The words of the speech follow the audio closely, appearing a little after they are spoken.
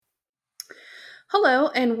Hello,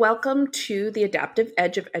 and welcome to the Adaptive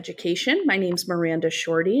Edge of Education. My name's Miranda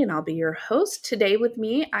Shorty, and I'll be your host. Today with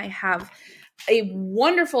me, I have a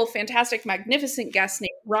wonderful, fantastic, magnificent guest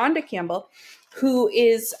named Rhonda Campbell, who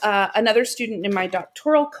is another student in my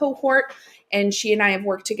doctoral cohort. And she and I have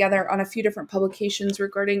worked together on a few different publications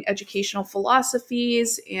regarding educational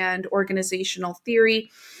philosophies and organizational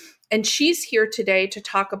theory. And she's here today to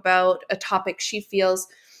talk about a topic she feels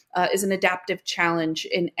is an adaptive challenge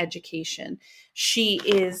in education. She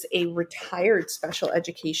is a retired special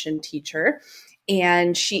education teacher,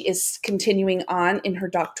 and she is continuing on in her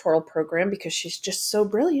doctoral program because she's just so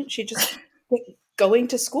brilliant. She just going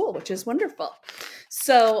to school, which is wonderful.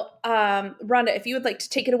 So, Rhonda, if you would like to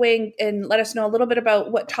take it away and let us know a little bit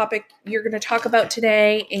about what topic you're going to talk about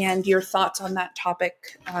today and your thoughts on that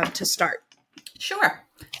topic to start. Sure.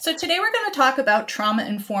 So today we're going to talk about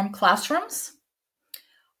trauma-informed classrooms.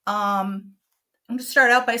 I'm going to start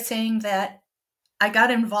out by saying that I got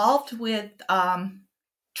involved with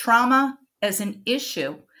trauma as an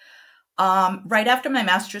issue right after my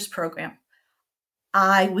master's program.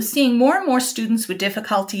 I was seeing more and more students with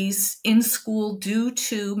difficulties in school due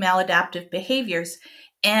to maladaptive behaviors,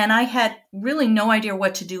 and I had really no idea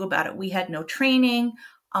what to do about it. We had no training.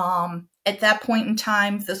 At that point in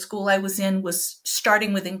time, the school I was in was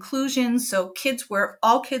starting with inclusion, so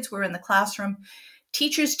all kids were in the classroom.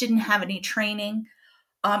 Teachers didn't have any training.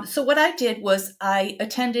 So what I did was I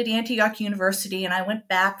attended Antioch University and I went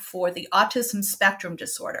back for the autism spectrum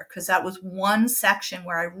disorder because that was one section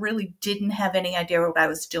where I really didn't have any idea what I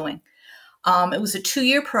was doing. It was a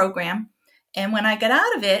 2-year program. And when I got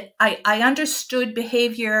out of it, I understood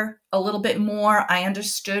behavior a little bit more. I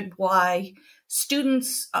understood why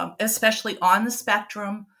students, especially on the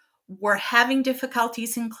spectrum, were having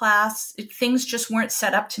difficulties in class. Things just weren't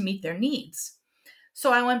set up to meet their needs.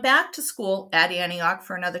 So I went back to school at Antioch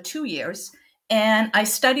for another 2 years, and I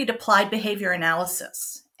studied applied behavior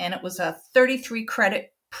analysis. And it was a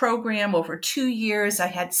 33-credit program over 2 years. I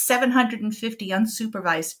had 750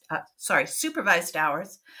 supervised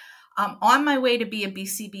hours on my way to be a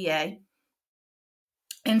BCBA,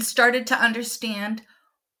 and started to understand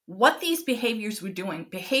what these behaviors were doing.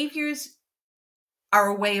 Behaviors are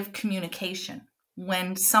a way of communication.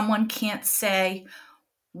 When someone can't say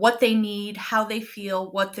what they need, how they feel,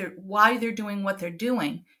 why they're doing what they're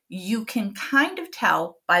doing, you can kind of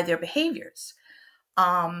tell by their behaviors.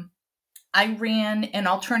 I ran an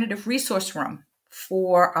alternative resource room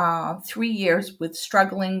for 3 years with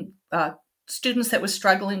struggling students that were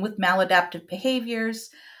struggling with maladaptive behaviors.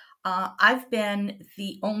 I've been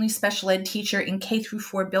the only special ed teacher in K through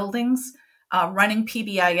 4 buildings, running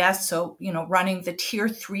PBIS, so running the Tier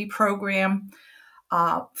 3 program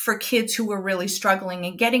for kids who were really struggling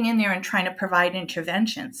and getting in there and trying to provide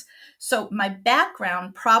interventions. So my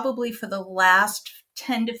background probably for the last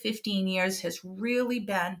 10 to 15 years has really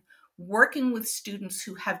been working with students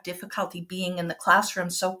who have difficulty being in the classroom.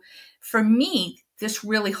 So for me, this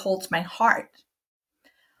really holds my heart.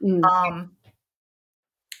 I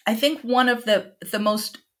think one of the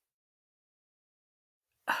most,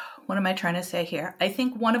 what am I trying to say here? I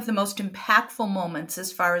think one of the most impactful moments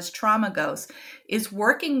as far as trauma goes is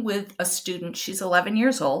working with a student. She's 11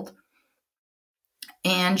 years old,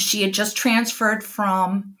 and she had just transferred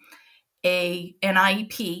from an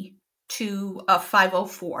IEP to a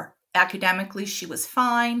 504. Academically, she was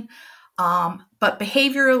fine, but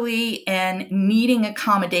behaviorally and needing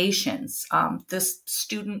accommodations. This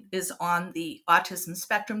student is on the autism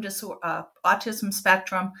spectrum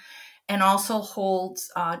and also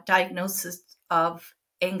holds diagnosis of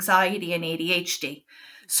anxiety and ADHD.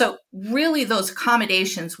 So really those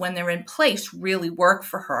accommodations, when they're in place, really work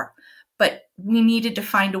for her. But we needed to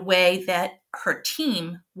find a way that her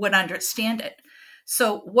team would understand it.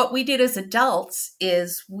 So what we did as adults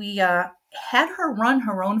is we had her run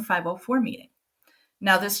her own 504 meeting.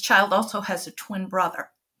 Now, this child also has a twin brother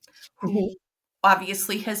who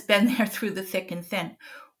obviously has been there through the thick and thin.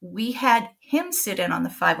 We had him sit in on the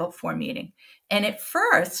 504 meeting. And at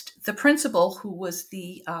first, the principal, who was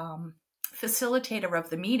the facilitator of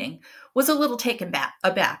the meeting, was a little taken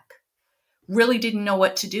aback, really didn't know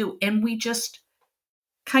what to do. And we just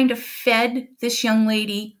kind of fed this young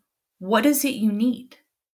lady, what is it you need?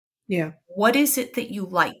 Yeah. What is it that you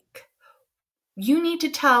like? You need to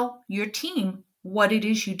tell your team what it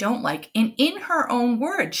is you don't like. And in her own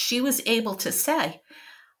words, she was able to say,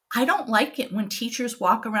 I don't like it when teachers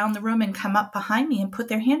walk around the room and come up behind me and put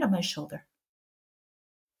their hand on my shoulder.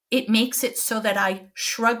 It makes it so that I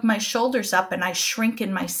shrug my shoulders up and I shrink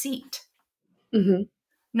in my seat. Mm-hmm.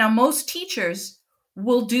 Now, most teachers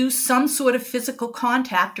will do some sort of physical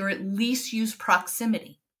contact or at least use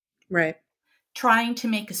proximity. Right. trying to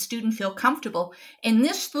make a student feel comfortable. And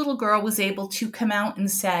this little girl was able to come out and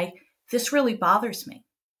say, this really bothers me.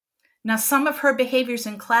 Now, some of her behaviors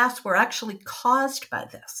in class were actually caused by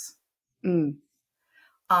this.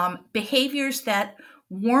 Behaviors that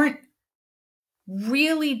weren't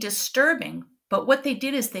really disturbing, but what they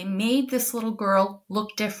did is they made this little girl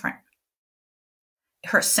look different.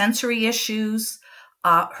 Her sensory issues,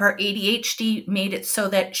 her ADHD made it so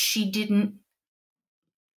that she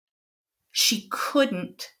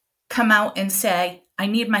couldn't come out and say, I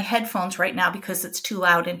need my headphones right now because it's too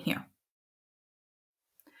loud in here.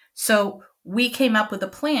 So we came up with a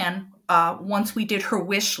plan once we did her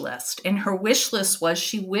wish list. And her wish list was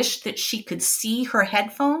she wished that she could see her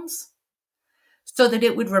headphones so that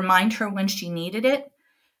it would remind her when she needed it.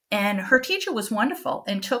 And her teacher was wonderful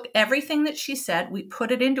and took everything that she said. We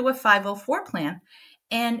put it into a 504 plan.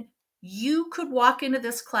 And you could walk into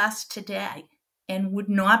this class today and would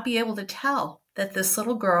not be able to tell that this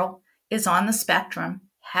little girl is on the spectrum,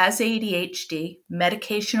 has ADHD,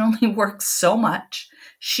 medication only works so much.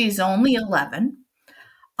 She's only 11.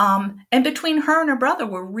 And between her and her brother,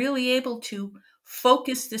 we're really able to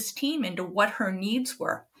focus this team into what her needs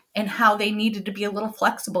were and how they needed to be a little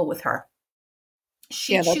flexible with her.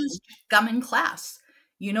 She chews gum in class.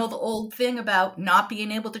 You know the old thing about not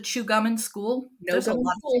being able to chew gum in school? There's a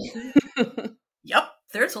lot of Yep.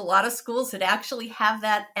 There's a lot of schools that actually have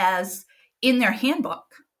that as in their handbook.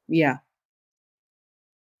 Yeah.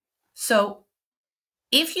 So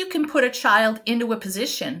if you can put a child into a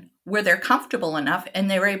position where they're comfortable enough and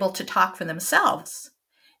they're able to talk for themselves,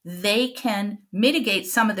 they can mitigate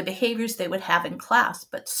some of the behaviors they would have in class.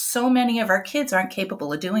 But so many of our kids aren't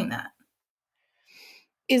capable of doing that.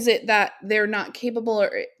 Is it that they're not capable,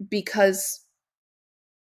 or because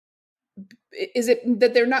is it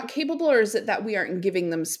that they're not capable, or is it that we aren't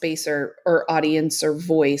giving them space or audience or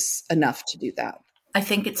voice enough to do that? I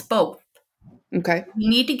think it's both. Okay. We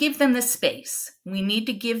need to give them the space. We need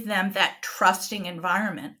to give them that trusting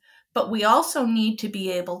environment, but we also need to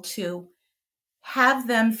be able to have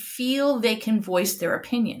them feel they can voice their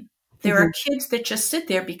opinion. There are kids that just sit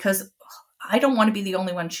there because I don't want to be the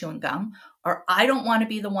only one chewing gum, or I don't want to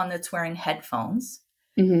be the one that's wearing headphones,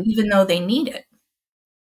 even though they need it.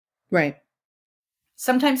 Right.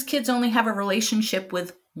 Sometimes kids only have a relationship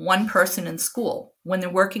with one person in school. When they're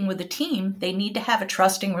working with a team, they need to have a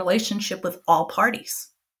trusting relationship with all parties.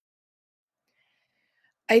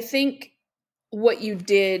 I think what you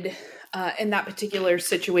did in that particular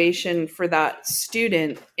situation for that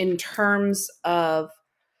student, in terms of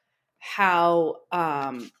how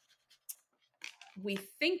we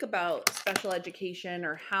think about special education,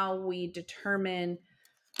 or how we determine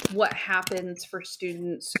what happens for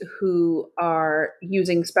students who are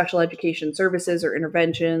using special education services or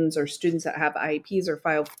interventions, or students that have IEPs or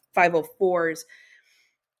 504s,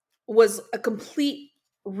 was a complete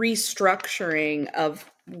restructuring of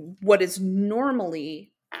what is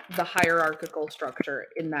normally the hierarchical structure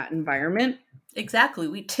in that environment. Exactly.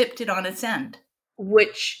 We tipped it on its end.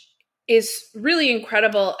 Which is really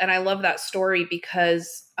incredible. And I love that story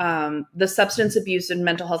because the Substance Abuse and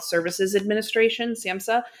Mental Health Services Administration,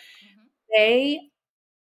 SAMHSA, they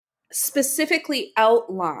specifically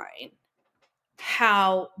outline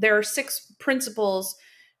how there are 6 principles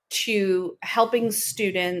to helping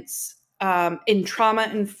students in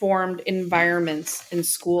trauma-informed environments in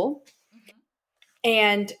school.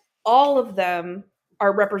 And all of them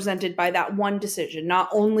are represented by that one decision, not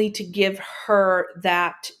only to give her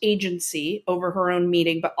that agency over her own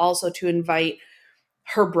meeting, but also to invite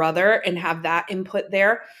her brother and have that input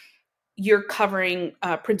there. You're covering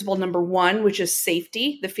principle number 1, which is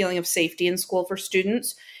safety, the feeling of safety in school for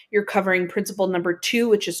students. You're covering principle number 2,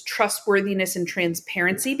 which is trustworthiness and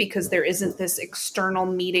transparency, because there isn't this external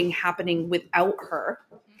meeting happening without her.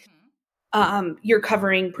 You're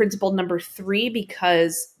covering principle number 3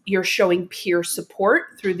 because you're showing peer support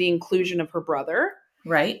through the inclusion of her brother.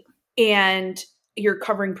 Right. And you're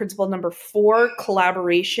covering principle number 4,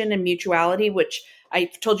 collaboration and mutuality, which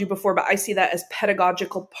I've told you before, but I see that as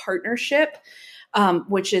pedagogical partnership,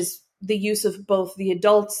 which is the use of both the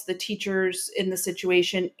adults, the teachers in the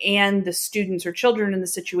situation, and the students or children in the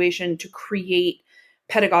situation to create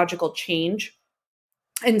pedagogical change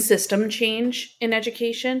and system change in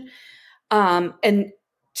education, and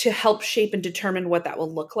to help shape and determine what that will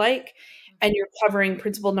look like. And you're covering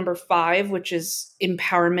principle number 5, which is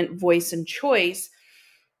empowerment, voice, and choice,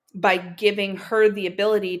 by giving her the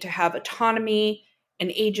ability to have autonomy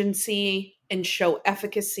and agency and show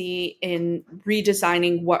efficacy in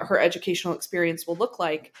redesigning what her educational experience will look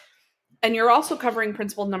like. And you're also covering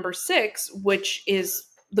principle number 6, which is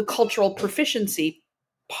the cultural proficiency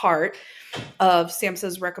part of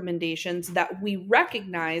SAMHSA's recommendations that we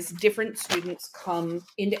recognize different students come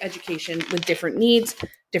into education with different needs,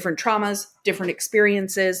 different traumas, different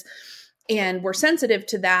experiences, and we're sensitive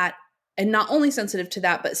to that, and not only sensitive to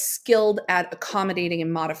that, but skilled at accommodating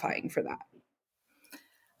and modifying for that.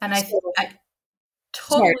 And I Sorry.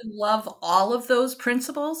 totally love all of those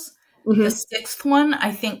principles. The sixth one,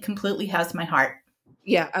 I think, completely has my heart.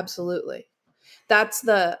 Yeah, absolutely. That's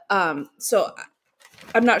the so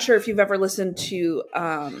I'm not sure if you've ever listened to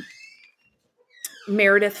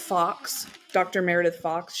Meredith Fox, Dr. Meredith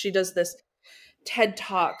Fox. She does this TED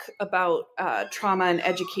talk about trauma and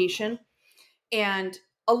education, and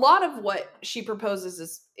a lot of what she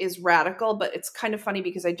proposes is radical, but it's kind of funny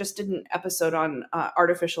because I just did an episode on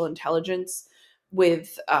artificial intelligence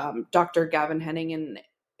with Dr. Gavin Henning, and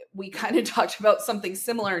we kind of talked about something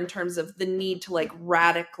similar in terms of the need to like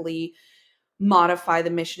radically modify the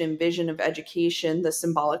mission and vision of education, the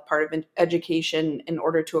symbolic part of education, in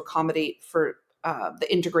order to accommodate for the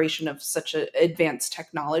integration of such an advanced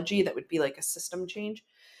technology that would be like a system change.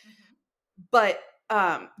 But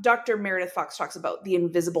Dr. Meredith Fox talks about the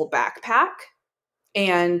invisible backpack.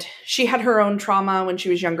 And she had her own trauma when she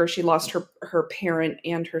was younger. She lost her parent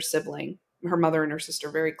and her sibling, her mother and her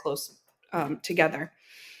sister, very close together.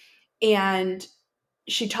 And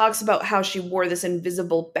she talks about how she wore this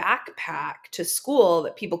invisible backpack to school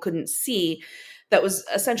that people couldn't see, that was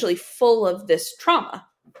essentially full of this trauma.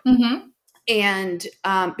 Mm-hmm. And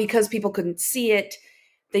because people couldn't see it,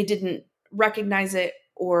 they didn't recognize it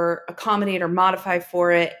or accommodate or modify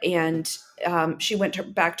for it. And she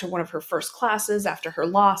went back to one of her first classes after her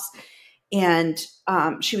loss, and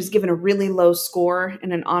she was given a really low score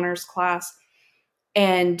in an honors class.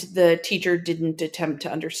 And the teacher didn't attempt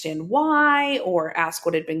to understand why or ask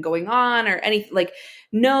what had been going on or anything, like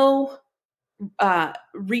no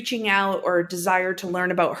reaching out or desire to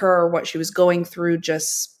learn about her or what she was going through,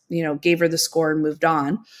 just, gave her the score and moved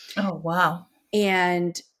on. Oh, wow.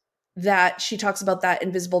 And that she talks about that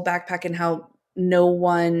invisible backpack and how no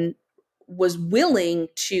one was willing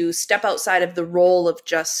to step outside of the role of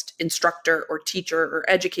just instructor or teacher or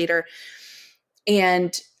educator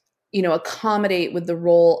and, accommodate with the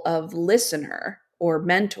role of listener or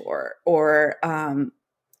mentor or,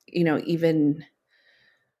 even,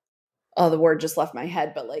 oh, the word just left my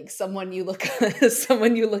head, but like someone you look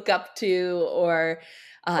up to, or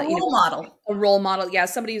a role model. A role model. Yeah.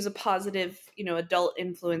 Somebody who's a positive, adult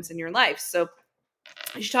influence in your life. So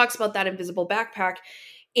she talks about that invisible backpack,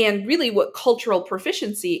 and really what cultural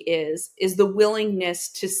proficiency is the willingness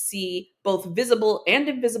to see both visible and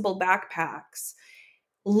invisible backpacks,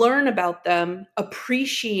 learn about them,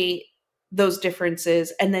 appreciate those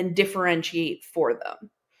differences, and then differentiate for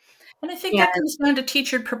them. And I think that comes down to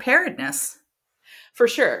teacher preparedness. For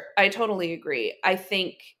sure. I totally agree. I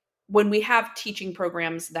think when we have teaching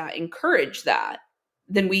programs that encourage that,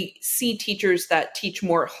 then we see teachers that teach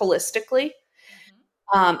more holistically.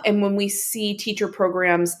 And when we see teacher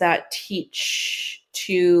programs that teach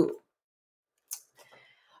to,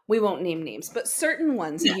 we won't name names, but certain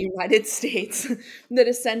ones in the United States that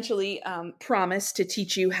essentially promise to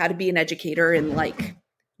teach you how to be an educator in like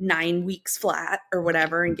 9 weeks flat or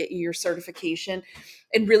whatever and get you your certification,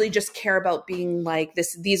 and really just care about being like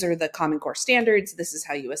this, these are the Common Core standards, this is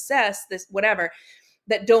how you assess this, whatever,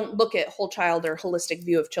 that don't look at whole child or holistic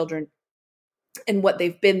view of children and what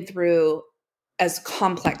they've been through as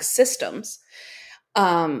complex systems.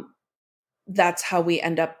 That's how we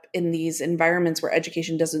end up in these environments where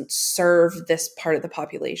education doesn't serve this part of the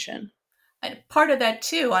population. And part of that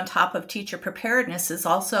too, on top of teacher preparedness, is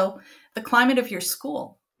also the climate of your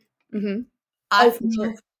school. Mm-hmm. I've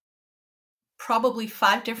moved probably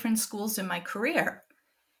 5 different schools in my career,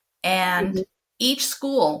 and each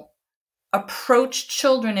school approached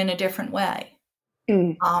children in a different way.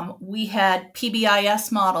 We had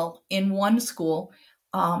PBIS model in one school.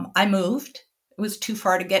 I moved. It was too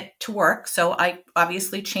far to get to work, so I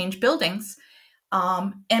obviously changed buildings.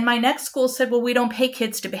 And my next school said, well, we don't pay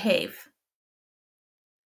kids to behave.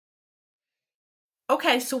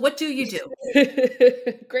 Okay, so what do you do?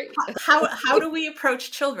 Great. How do we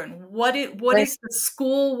approach children? What is the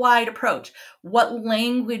school-wide approach? What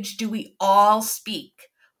language do we all speak?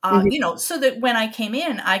 So that when I came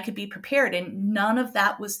in, I could be prepared, and none of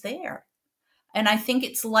that was there. And I think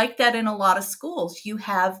it's like that in a lot of schools. You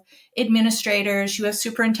have administrators, you have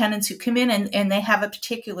superintendents who come in and they have a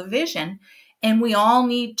particular vision, and we all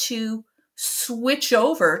need to switch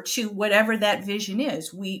over to whatever that vision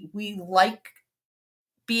is. We like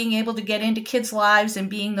being able to get into kids' lives and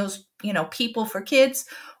being those, people for kids,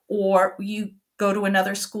 or you go to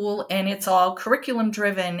another school and it's all curriculum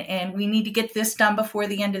driven and we need to get this done before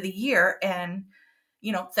the end of the year. And,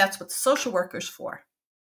 that's what the social worker's for.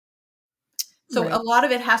 So Right. a lot of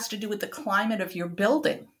it has to do with the climate of your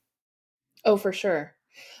building. Oh, for sure.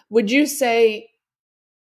 Would you say,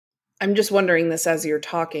 I'm just wondering this as you're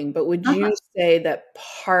talking, but would you say that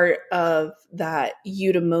part of that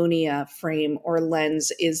eudaimonia frame or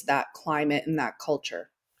lens is that climate and that culture?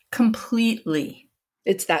 Completely.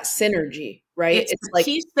 It's that synergy, right? It's It's the like,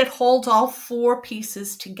 piece that holds all four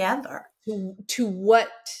pieces together. to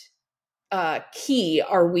what key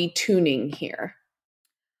are we tuning here?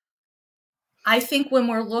 I think when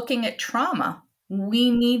we're looking at trauma,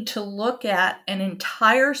 we need to look at an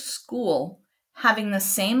entire school having the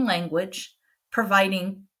same language,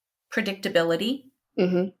 providing predictability,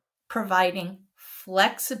 providing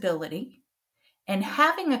flexibility, and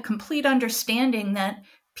having a complete understanding that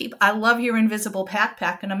I love your invisible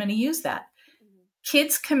backpack, and I'm going to use that.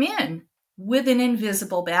 Kids come in with an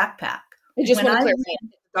invisible backpack. I just want to clarify,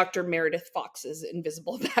 Dr. Meredith Fox's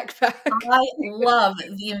invisible backpack. I love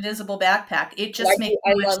the invisible backpack. It just makes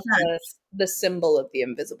so much sense. The symbol of the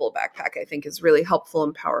invisible backpack, I think, is really helpful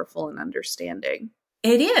and powerful in understanding.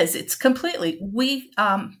 It is. It's completely.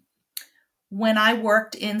 When I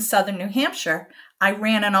worked in Southern New Hampshire, I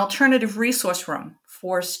ran an alternative resource room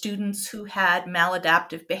for students who had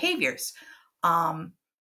maladaptive behaviors. And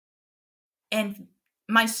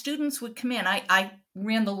my students would come in. I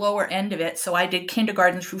ran the lower end of it, so I did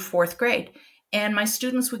kindergarten through fourth grade. And my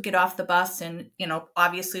students would get off the bus and,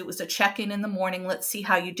 obviously it was a check-in in the morning. Let's see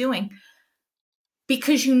how you're doing.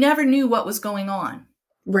 Because you never knew what was going on.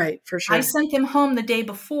 Right, for sure. I sent them home the day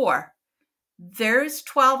before. There's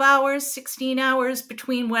 12 hours, 16 hours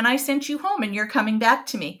between when I sent you home and you're coming back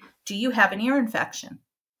to me. Do you have an ear infection?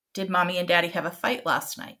 Did mommy and daddy have a fight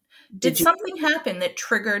last night? Did something happen that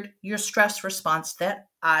triggered your stress response that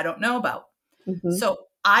I don't know about? So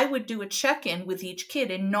I would do a check-in with each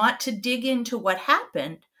kid, and not to dig into what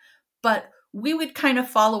happened, but we would kind of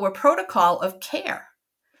follow a protocol of care.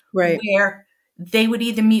 Right. Where they would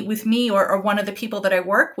either meet with me or one of the people that I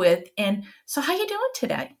work with. And so, how you doing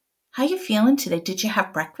today? How you feeling today? Did you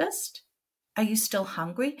have breakfast? Are you still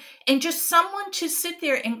hungry? And just someone to sit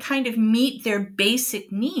there and kind of meet their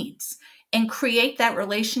basic needs and create that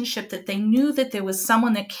relationship that they knew that there was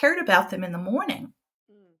someone that cared about them in the morning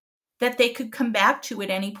that they could come back to at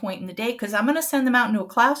any point in the day, because I'm going to send them out into a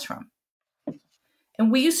classroom.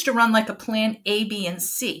 And we used to run like a plan A, B, and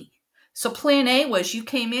C. So plan A was you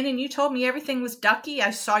came in and you told me everything was ducky. I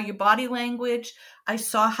saw your body language. I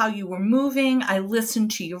saw how you were moving. I listened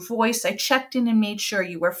to your voice. I checked in and made sure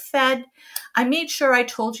you were fed. I made sure I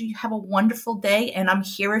told you have a wonderful day and I'm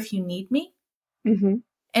here if you need me.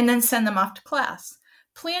 And then send them off to class.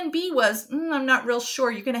 Plan B was, I'm not real sure.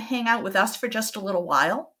 You're going to hang out with us for just a little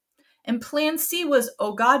while. And plan C was,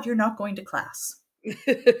 oh God, you're not going to class.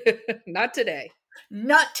 Not today.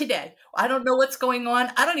 Not today. I don't know what's going on.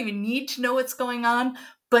 I don't even need to know what's going on,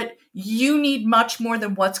 but you need much more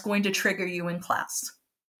than what's going to trigger you in class.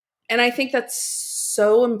 And I think that's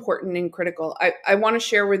so important and critical. I want to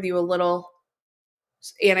share with you a little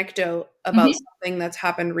anecdote about something that's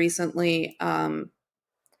happened recently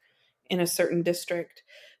in a certain district.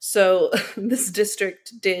 So this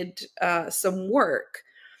district did some work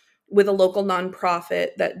with a local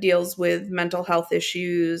nonprofit that deals with mental health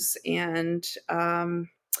issues and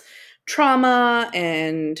trauma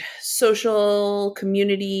and social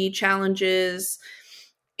community challenges.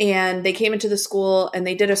 And they came into the school and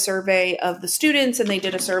they did a survey of the students and they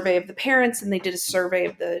did a survey of the parents and they did a survey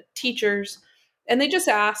of the teachers. And they just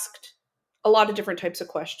asked a lot of different types of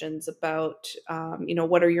questions about,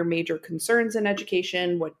 what are your major concerns in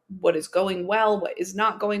education? What is going well? What is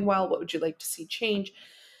not going well? What would you like to see change?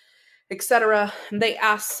 Etc. They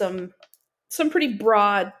asked some pretty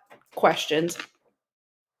broad questions,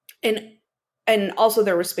 and also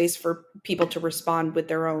there was space for people to respond with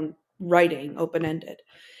their own writing, open-ended.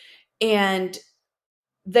 And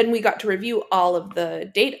then we got to review all of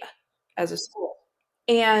the data as a school.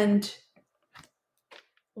 And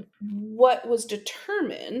what was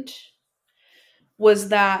determined was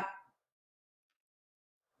that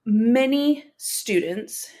many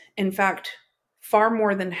students, in fact, far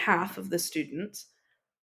more than half of the students,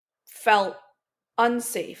 felt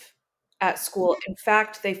unsafe at school. In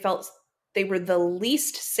fact, they felt they were the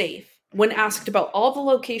least safe when asked about all the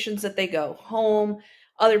locations that they go, home,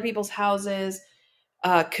 other people's houses,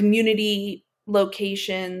 community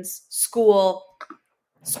locations, school.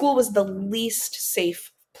 School was the least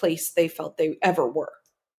safe place they felt they ever were.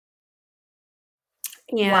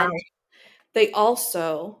 And they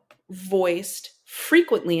also voiced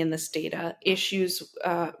frequently in this data issues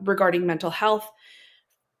regarding mental health,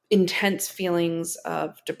 intense feelings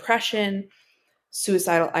of depression,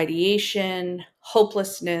 suicidal ideation,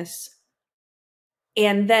 hopelessness.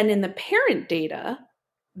 And then in the parent data,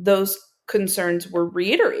 those concerns were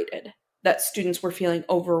reiterated, that students were feeling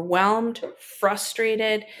overwhelmed,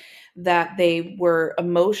 frustrated, that they were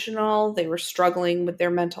emotional, they were struggling with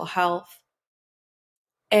their mental health.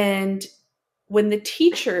 And when the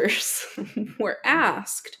teachers were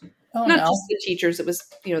asked, Oh, not no. just the teachers, it was,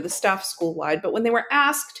 the staff school wide, but when they were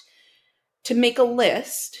asked to make a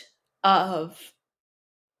list of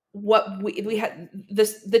what we had,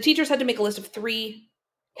 the teachers had to make a list of 3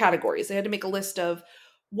 categories. They had to make a list of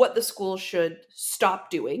what the school should stop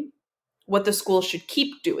doing, what the school should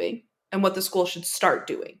keep doing, and what the school should start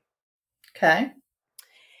doing. Okay.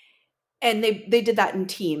 And they did that in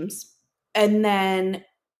teams. And then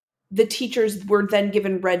the teachers were then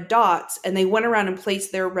given red dots, and they went around and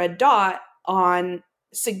placed their red dot on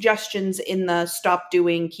suggestions in the stop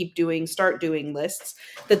doing, keep doing, start doing lists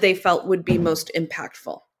that they felt would be most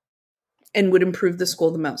impactful and would improve the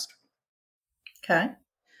school the most. Okay.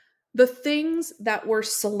 The things that were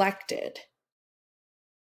selected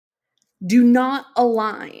do not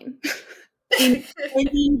align in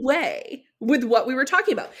any way with what we were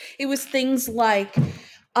talking about. It was things like,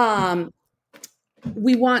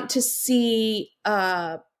 we want to see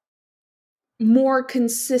more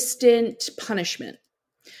consistent punishment.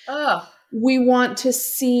 Oh. We want to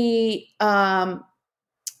see, I'm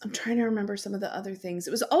trying to remember some of the other things.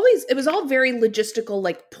 It was all very logistical,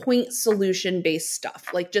 like point solution based stuff.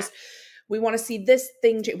 Like, just, we want to see this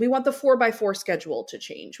thing change. We want the 4x4 schedule to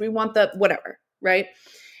change. We want the whatever, right?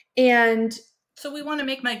 And so we want to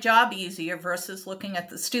make my job easier versus looking at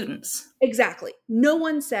the students. Exactly. No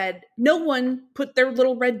one put their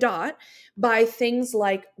little red dot by things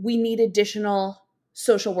like, we need additional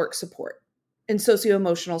social work support and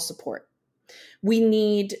socio-emotional support. We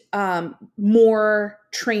need more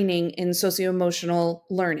training in socio-emotional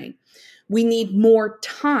learning. We need more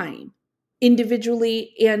time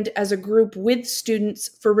individually and as a group with students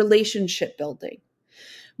for relationship building.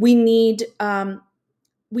 We need the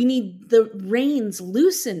reins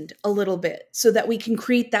loosened a little bit so that we can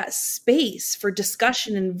create that space for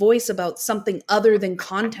discussion and voice about something other than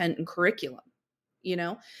content and curriculum.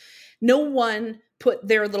 No one put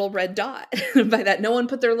their little red dot by that. No one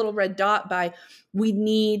put their little red dot by, we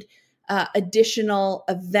need additional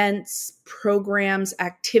events, programs,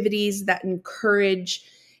 activities that encourage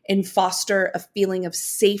and foster a feeling of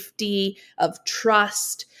safety, of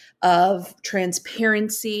trust, of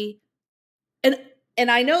transparency. And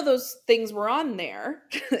I know those things were on there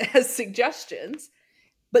as suggestions,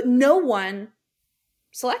 but no one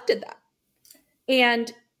selected that.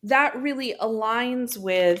 And that really aligns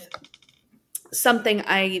with something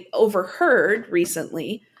I overheard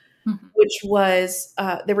recently, which was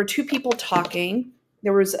there were 2 people talking.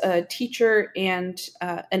 There was a teacher and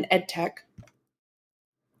an ed tech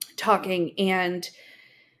talking, and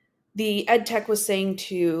the ed tech was saying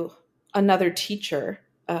to another teacher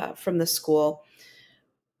from the school,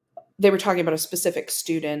 they were talking about a specific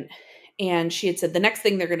student, and she had said, the next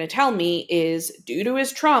thing they're going to tell me is, due to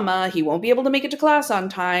his trauma, he won't be able to make it to class on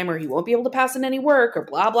time, or he won't be able to pass in any work, or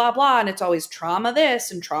blah, blah, blah. And it's always trauma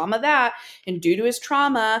this and trauma that. And due to his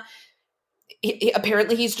trauma,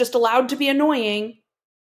 apparently he's just allowed to be annoying.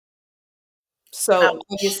 So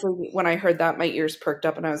obviously when I heard that, my ears perked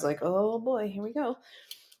up and I was like, oh boy, here we go.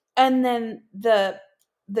 And then the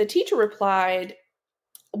teacher replied,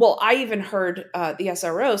 well, I even heard the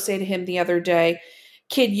SRO say to him the other day,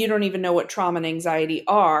 kid, you don't even know what trauma and anxiety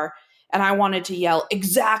are. And I wanted to yell,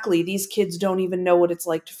 exactly, these kids don't even know what it's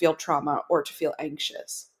like to feel trauma or to feel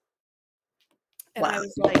anxious. And I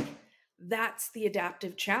was like, that's the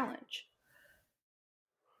adaptive challenge.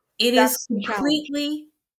 It is completely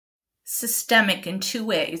systemic in 2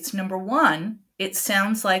 ways. Number one, it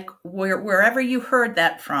sounds like wherever you heard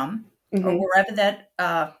that from, or wherever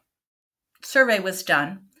that survey was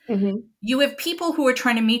done, you have people who are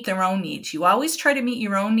trying to meet their own needs. You always try to meet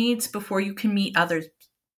your own needs before you can meet others.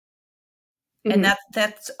 And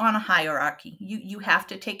that's on a hierarchy. You have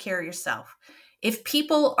to take care of yourself. If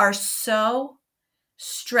people are so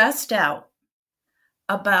stressed out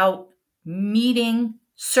about meeting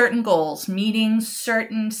certain goals, meeting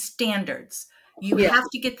certain standards, you have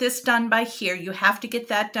to get this done by here. You have to get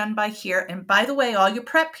that done by here. And by the way, all your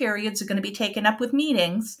prep periods are going to be taken up with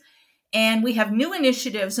meetings. And we have new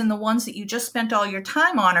initiatives, and the ones that you just spent all your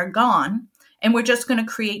time on are gone. And we're just going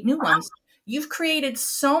to create new ones. You've created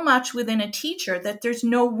so much within a teacher that there's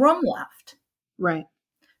no room left. Right.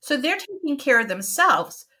 So they're taking care of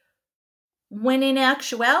themselves. When in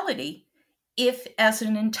actuality, if as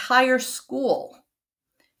an entire school,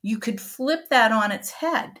 you could flip that on its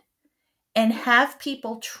head and have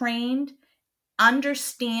people trained,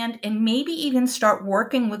 understand, and maybe even start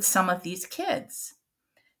working with some of these kids,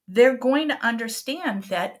 they're going to understand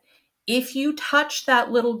that if you touch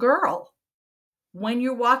that little girl when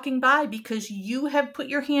you're walking by because you have put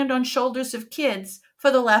your hand on shoulders of kids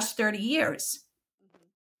for the last 30 years,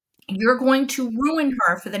 you're going to ruin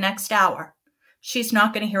her for the next hour. She's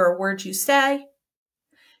not going to hear a word you say.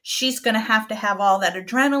 She's going to have all that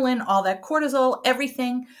adrenaline, all that cortisol,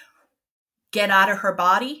 everything get out of her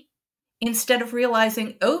body instead of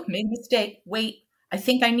realizing, oh, made a mistake. Wait, I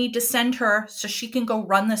think I need to send her so she can go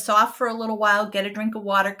run this off for a little while, get a drink of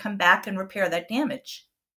water, come back and repair that damage.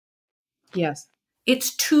 Yes.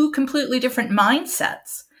 It's two completely different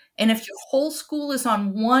mindsets. And if your whole school is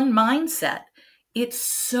on one mindset, it's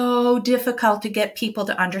so difficult to get people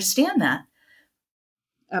to understand that.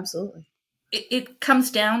 Absolutely. It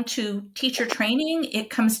comes down to teacher training. It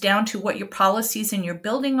comes down to what your policies in your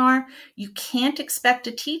building are. You can't expect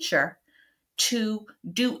a teacher to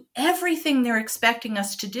do everything they're expecting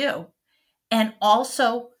us to do and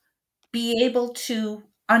also be able to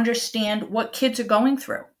understand what kids are going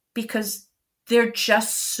through because they're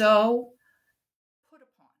just so put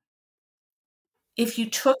upon. If you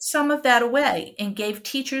took some of that away and gave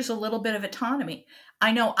teachers a little bit of autonomy,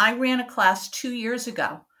 I know I ran a class 2 years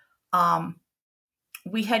ago.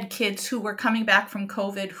 We had kids who were coming back from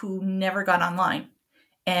COVID who never got online.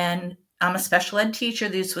 And I'm a special ed teacher.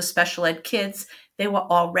 These were special ed kids. They were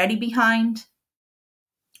already behind.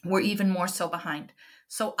 We're even more so behind.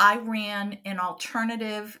 So I ran an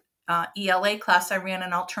alternative ELA class. I ran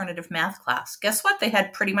an alternative math class. Guess what? They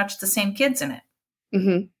had pretty much the same kids in it.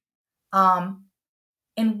 Mm-hmm.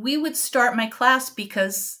 And we would start my class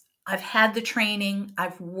because I've had the training.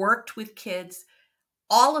 I've worked with kids.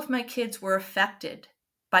 All of my kids were affected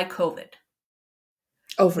by COVID.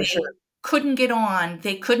 Oh, for sure. Couldn't get on.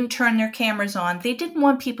 They couldn't turn their cameras on. They didn't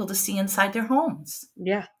want people to see inside their homes.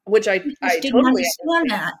 Yeah, which I didn't totally understand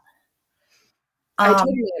that. I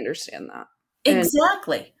totally understand that.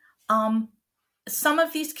 Exactly. Some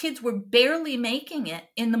of these kids were barely making it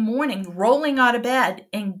in the morning, rolling out of bed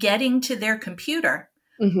and getting to their computer,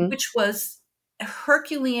 mm-hmm. which was a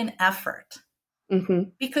Herculean effort mm-hmm.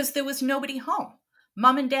 because there was nobody home.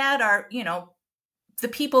 Mom and dad are, the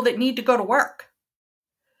people that need to go to work.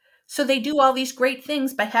 So they do all these great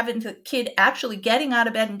things by having the kid actually getting out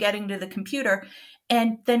of bed and getting to the computer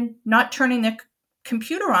and then not turning their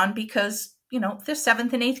computer on because, they're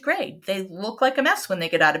 7th and 8th grade. They look like a mess when they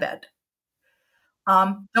get out of bed.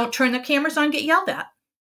 Don't turn their cameras on, get yelled at.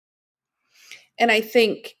 And I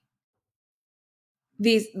think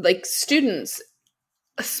these students,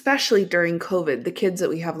 especially during COVID, the kids that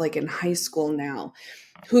we have in high school now,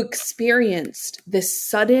 who experienced this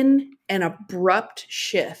sudden and abrupt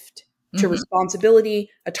shift to Mm-hmm. responsibility,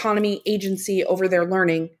 autonomy, agency over their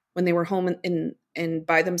learning when they were home and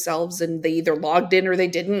by themselves, and they either logged in or they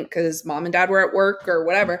didn't because mom and dad were at work or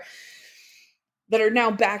whatever, that are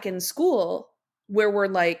now back in school where we're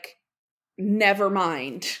like, never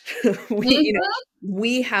mind.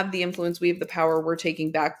 We have the influence, we have the power, we're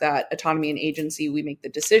taking back that autonomy and agency, we make the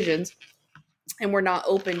decisions, and we're not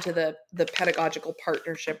open to the pedagogical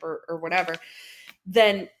partnership or whatever,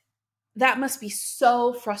 then that must be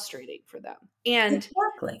so frustrating for them. And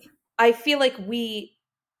exactly. I feel like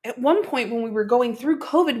at one point when we were going through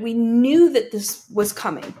COVID, we knew that this was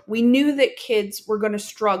coming. We knew that kids were going to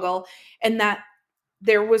struggle and that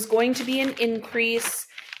there was going to be an increase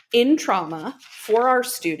in trauma for our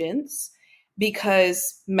students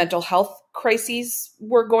because mental health crises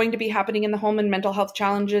were going to be happening in the home and mental health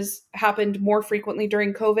challenges happened more frequently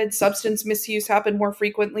during COVID. Substance misuse happened more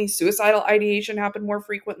frequently. Suicidal ideation happened more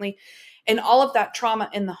frequently. And all of that trauma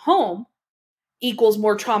in the home equals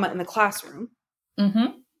more trauma in the classroom.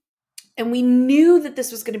 Mm-hmm. And we knew that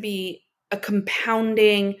this was going to be a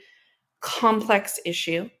compounding, complex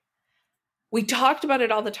issue. We talked about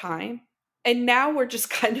it all the time. And now we're just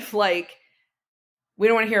kind of like, we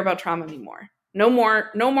don't want to hear about trauma anymore. No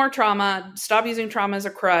more trauma. Stop using trauma as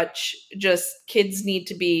a crutch. Just kids need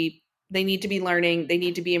to be learning. They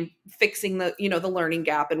need to be fixing the learning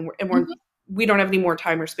gap. And we don't have any more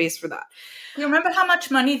time or space for that. You remember how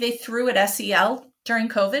much money they threw at SEL during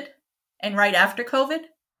COVID and right after COVID?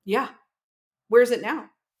 Yeah. Where's it now?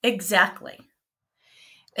 Exactly.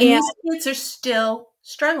 And these kids are still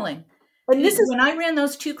struggling. And when I ran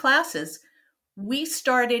those 2 classes, we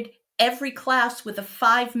started every class with a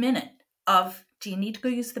 5-minute of, do you need to go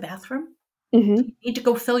use the bathroom? Mm-hmm. Do you need to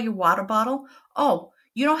go fill your water bottle? Oh,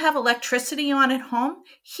 You don't have electricity on at home?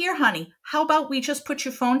 Here, honey, how about we just put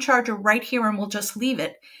your phone charger right here and we'll just leave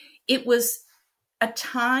it? It was a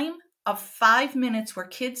time of 5 minutes where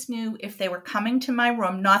kids knew if they were coming to my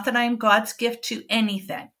room, not that I am God's gift to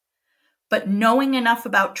anything, but knowing enough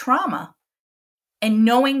about trauma and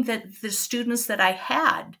knowing that the students that I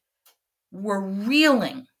had were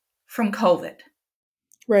reeling from COVID.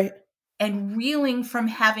 Right. And reeling from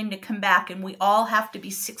having to come back, and we all have to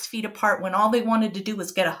be 6 feet apart when all they wanted to do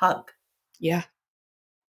was get a hug. Yeah.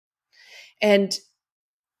 And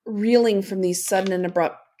reeling from these sudden and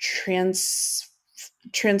abrupt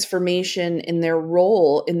transformation in their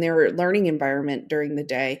role in their learning environment during the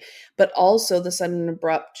day, but also the sudden and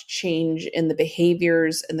abrupt change in the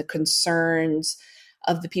behaviors and the concerns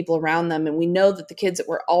of the people around them. And we know that the kids that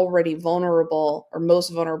were already vulnerable or most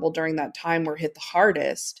vulnerable during that time were hit the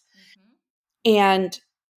hardest. And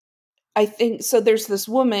I think, so there's this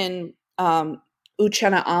woman,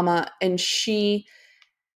 Uchenna Ama, and she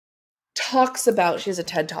talks about, she has a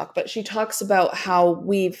TED Talk, but she talks about how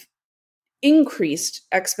we've increased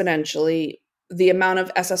exponentially the amount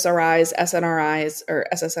of SSRIs, SNRIs, or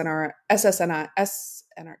SNRIs,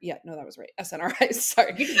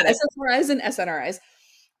 sorry, SSRIs and SNRIs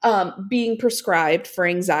being prescribed for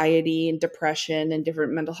anxiety and depression and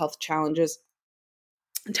different mental health challenges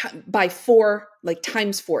by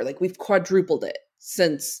times four. Like, we've quadrupled it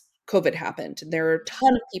since COVID happened. There are a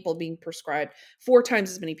ton of people being prescribed, 4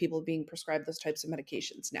 times as many people being prescribed those types of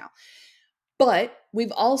medications now. But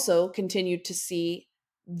we've also continued to see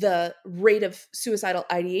the rate of suicidal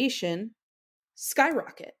ideation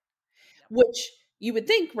skyrocket, which you would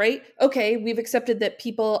think, right? Okay, we've accepted that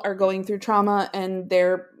people are going through trauma and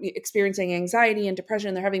they're experiencing anxiety and depression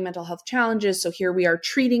and they're having mental health challenges. So here we are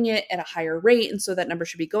treating it at a higher rate. And so that number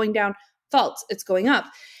should be going down. False, it's going up.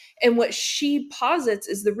 And what she posits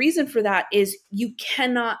is the reason for that is you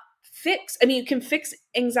cannot fix, you can fix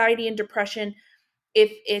anxiety and depression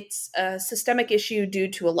if it's a systemic issue due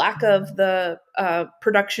to a lack of the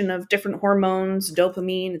production of different hormones,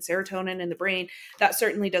 dopamine and serotonin in the brain. That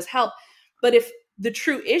certainly does help. But if the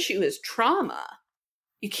true issue is trauma,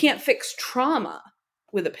 you can't fix trauma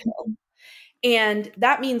with a pill. And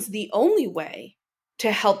that means the only way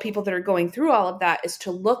to help people that are going through all of that is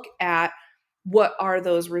to look at what are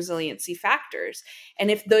those resiliency factors.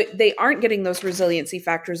 And if they aren't getting those resiliency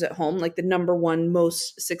factors at home, like the number one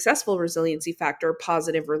most successful resiliency factor,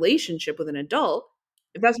 positive relationship with an adult,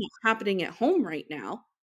 if that's not happening at home right now,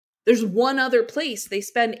 there's one other place they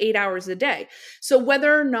spend 8 hours a day. So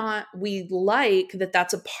whether or not we like that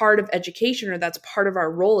that's a part of education or that's part of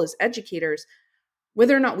our role as educators,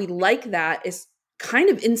 whether or not we like that is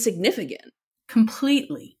kind of insignificant.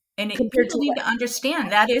 Completely. And people need to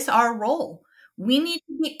understand that is our role. We need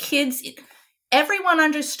to get kids. Everyone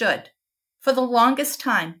understood for the longest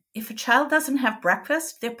time, if a child doesn't have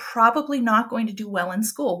breakfast, they're probably not going to do well in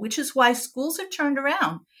school, which is why schools have turned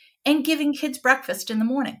around and giving kids breakfast in the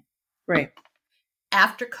morning. Right.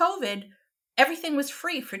 After COVID, everything was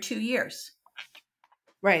free for 2 years.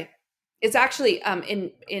 Right. It's actually,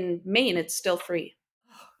 in Maine, it's still free.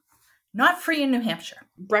 Not free in New Hampshire.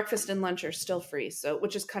 Breakfast and lunch are still free, so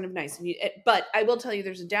which is kind of nice. But I will tell you,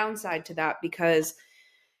 there's a downside to that because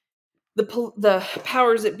the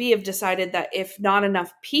powers that be have decided that if not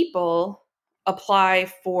enough people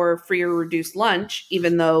apply for free or reduced lunch,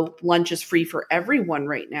 even though lunch is free for everyone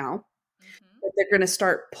right now, that they're going to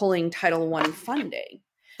start pulling Title I funding.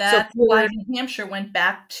 That's why New Hampshire went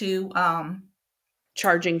back to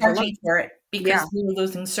charging for it because we were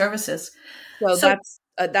losing services. So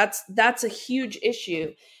that's a huge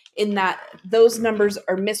issue in that those numbers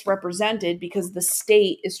are misrepresented because the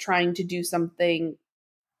state is trying to do something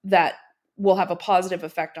that will have a positive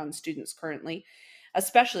effect on students currently,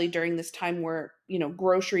 especially during this time where,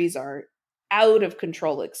 groceries are out of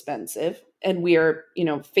control expensive and we are,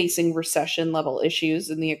 facing recession level issues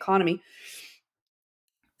in the economy.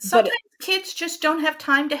 Sometimes kids just don't have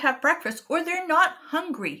time to have breakfast or they're not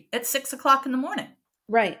hungry at 6 o'clock in the morning.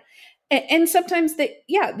 Right. And sometimes they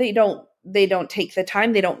don't take the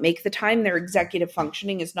time. They don't make the time. Their executive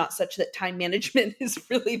functioning is not such that time management is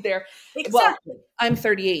really there. Exactly. Well, I'm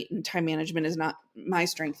 38 and time management is not my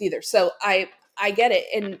strength either. So I get it.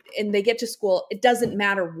 And they get to school. It doesn't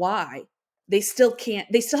matter why. They still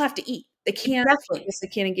have to eat. They can't focus. They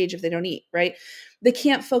can't engage if they don't eat, right? They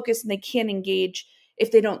can't focus and they can't engage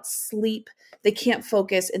if they don't sleep. They can't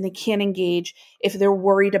focus and they can't engage if they're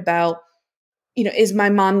worried about, is my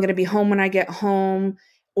mom going to be home when I get home?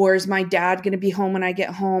 Or is my dad going to be home when I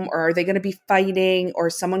get home? Or are they going to be fighting? Or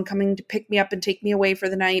is someone coming to pick me up and take me away for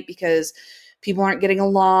the night because people aren't getting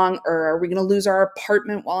along, or are we going to lose our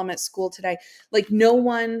apartment while I'm at school today? Like no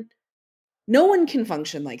one can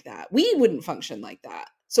function like that. We wouldn't function like that.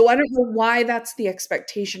 So I don't know why that's the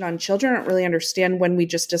expectation on children. I don't really understand when we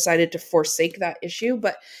just decided to forsake that issue.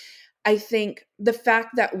 But I think the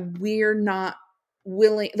fact that we're not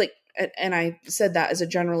willing, like, and I said that as a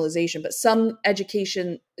generalization, but some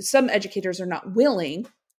educators are not willing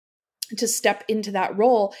to step into that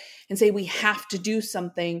role and say, we have to do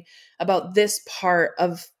something about this part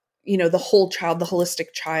of, the whole child, the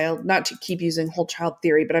holistic child, not to keep using whole child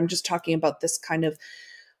theory, but I'm just talking about this kind of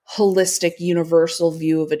holistic universal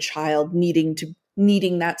view of a child needing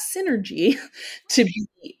that synergy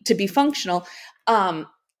to be functional.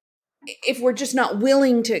 If we're just not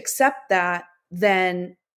willing to accept that,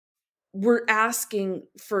 then we're asking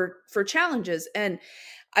for challenges. And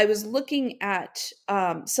I was looking at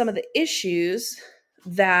some of the issues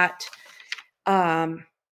that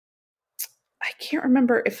I can't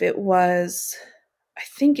remember if it was, I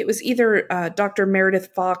think it was either Dr. Meredith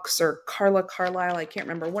Fox or Carla Carlisle. I can't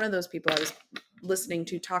remember. One of those people I was listening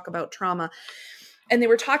to talk about trauma. And they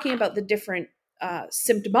were talking about the different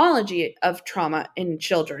symptomology of trauma in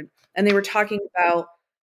children. And they were talking about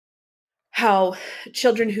how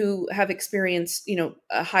children who have experienced,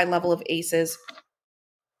 a high level of ACEs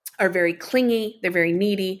are very clingy, they're very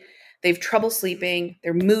needy, they have trouble sleeping,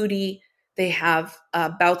 they're moody, they have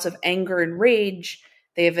bouts of anger and rage,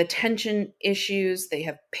 they have attention issues, they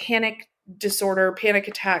have panic disorder, panic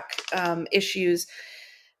attack issues,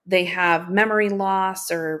 they have memory loss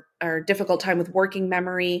or difficult time with working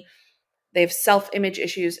memory, they have self-image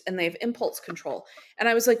issues, and they have impulse control. And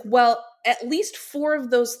I was like, well, at least 4 of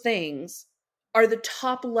those things are the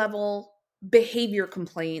top level behavior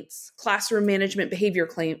complaints, classroom management behavior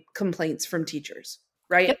complaints from teachers,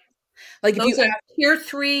 right? Yep. Like those are tier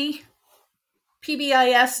 3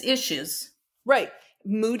 PBIS issues. Right.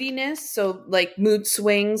 Moodiness, so like mood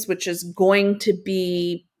swings, which is going to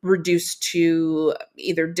be reduced to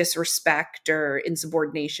either disrespect or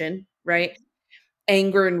insubordination, right?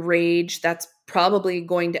 Anger and rage, that's probably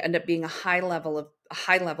going to end up being a high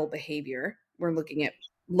level behavior. We're looking at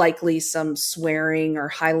likely some swearing or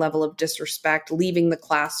high level of disrespect, leaving the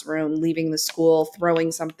classroom, leaving the school,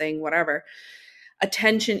 throwing something, whatever.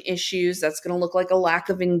 Attention issues, that's going to look like a lack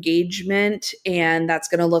of engagement, and that's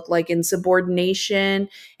going to look like insubordination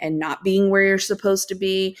and not being where you're supposed to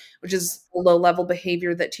be, which is a low level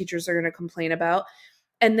behavior that teachers are going to complain about.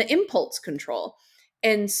 And the impulse control.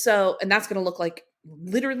 And that's going to look like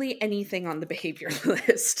literally anything on the behavior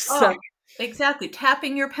list. Oh, exactly.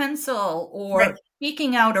 Tapping your pencil or right.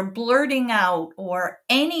 Speaking out or blurting out or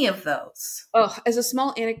any of those. Oh, as a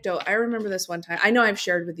small anecdote, I remember this one time. I know I've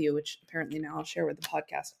shared with you, which apparently now I'll share with the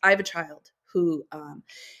podcast. I have a child who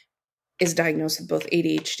is diagnosed with both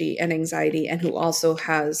ADHD and anxiety, and who also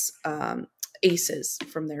has ACEs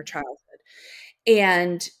from their childhood.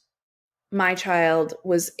 And my child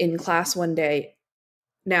was in class one day.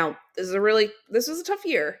 Now, this was a tough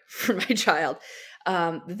year for my child.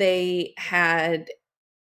 They had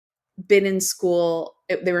been in school.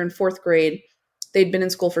 They were in 4th grade. They'd been in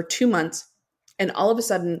school for 2 months. And all of a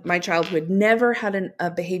sudden, my child, who had never had a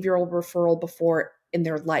behavioral referral before in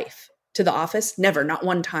their life to the office, never, not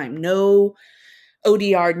one time, no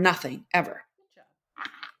ODR, nothing, ever.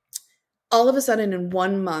 All of a sudden, in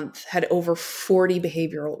 1 month, had over 40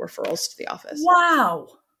 behavioral referrals to the office. Wow.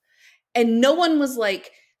 And no one was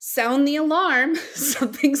like, sound the alarm.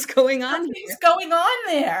 Something's going on. Something's going on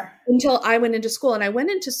there. Until I went into school. And I went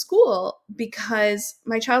into school because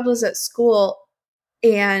my child was at school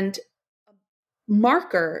and a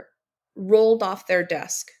marker rolled off their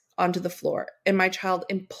desk onto the floor. And my child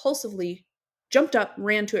impulsively jumped up,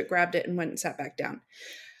 ran to it, grabbed it, and went and sat back down.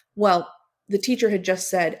 Well, the teacher had just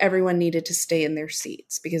said everyone needed to stay in their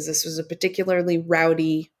seats because this was a particularly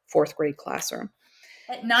rowdy 4th grade classroom.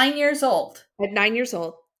 At 9 years old. At 9 years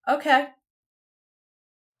old. Okay.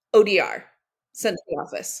 ODR, sent to the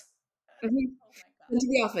office. Mm-hmm. Sent to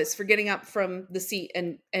the office for getting up from the seat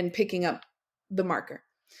and picking up the marker.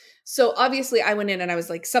 So obviously I went in and I was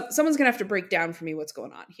like, someone's going to have to break down for me what's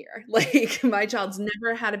going on here. Like my child's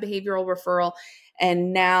never had a behavioral referral,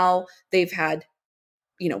 and now they've had,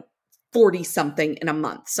 40 something in a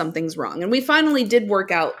month. Something's wrong. And we finally did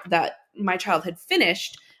work out that my child had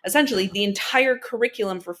finished essentially the entire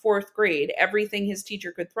curriculum for 4th grade, everything his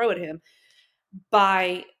teacher could throw at him,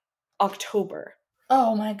 by October.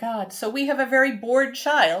 Oh my God. So we have a very bored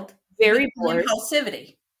child. Very bored.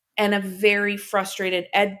 Impulsivity. And a very frustrated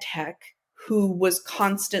ed tech who was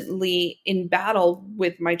constantly in battle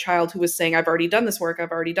with my child, who was saying, I've already done this work.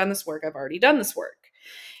 I've already done this work. I've already done this work.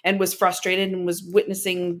 and was frustrated and was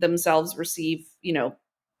witnessing themselves receive,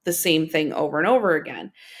 the same thing over and over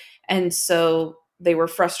again. And so they were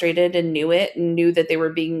frustrated and knew it and knew that they were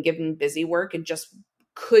being given busy work and just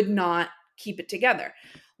could not keep it together.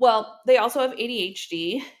 Well, they also have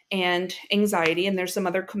ADHD and anxiety, and there's some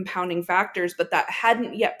other compounding factors, but that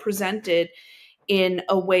hadn't yet presented in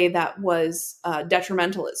a way that was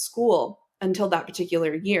detrimental at school until that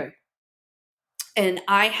particular year. And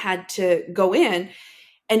I had to go in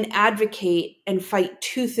and advocate and fight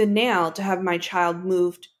tooth and nail to have my child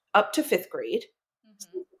moved up to 5th grade.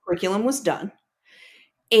 Mm-hmm. The curriculum was done,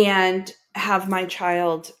 and have my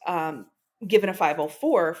child given a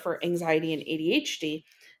 504 for anxiety and ADHD,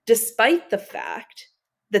 despite the fact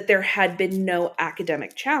that there had been no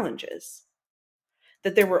academic challenges,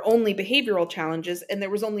 that there were only behavioral challenges, and there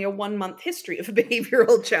was only a 1-month history of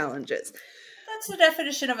behavioral challenges. That's the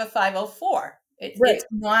definition of a 504. Right.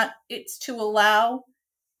 It's to allow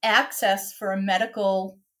access for a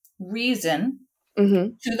medical reason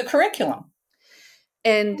Mm-hmm. to the curriculum.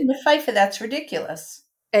 And the fight for that's ridiculous.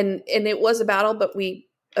 And it was a battle, but we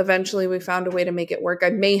eventually found a way to make it work. I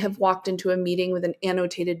may have walked into a meeting with an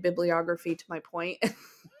annotated bibliography to my point.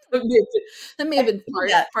 That may have been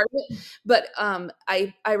part of it. But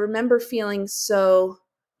I remember feeling so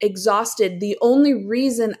exhausted. The only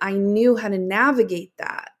reason I knew how to navigate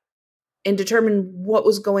that and determine what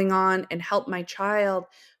was going on and help my child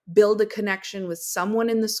build a connection with someone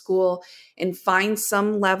in the school and find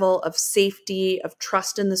some level of safety, of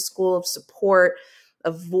trust in the school, of support,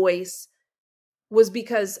 of voice, was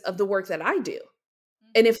because of the work that I do.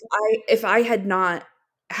 And if I had not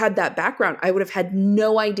had that background, I would have had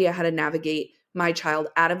no idea how to navigate my child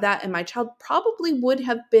out of that. And my child probably would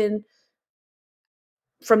have been,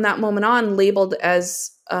 from that moment on, labeled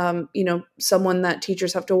as, someone that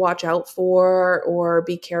teachers have to watch out for, or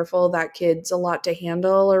be careful, that kid's a lot to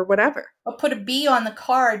handle, or whatever. Or put a B on the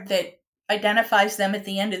card that identifies them at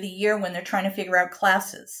the end of the year when they're trying to figure out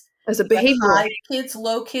classes. As a behavioral. High kids,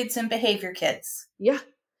 low kids, and behavior kids. Yeah.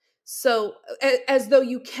 So as though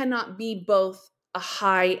you cannot be both a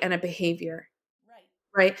high and a behavior.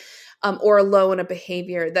 Right. Or a low and a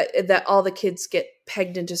behavior, that all the kids get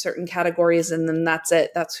pegged into certain categories, and then that's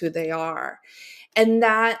it. That's who they are. And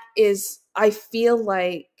that is, I feel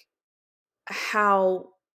like, how,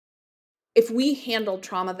 if we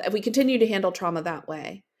continue to handle trauma that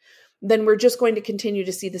way, then we're just going to continue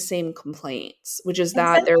to see the same complaints, which is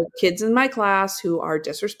that there are kids in my class who are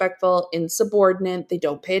disrespectful, insubordinate, they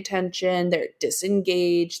don't pay attention, they're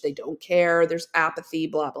disengaged, they don't care, there's apathy,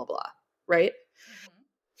 blah, blah, blah. Right?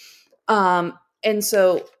 And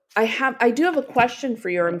so I do have a question for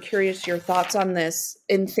you. I'm curious your thoughts on this,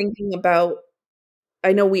 in thinking about,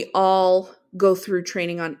 I know we all go through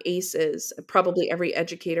training on ACEs. Probably every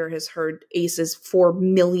educator has heard ACEs 4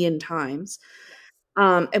 million times.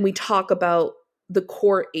 And we talk about the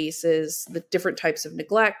core ACEs, the different types of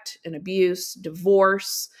neglect and abuse,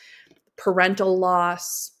 divorce, parental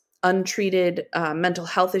loss, untreated mental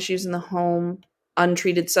health issues in the home,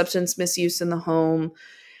 untreated substance misuse in the home,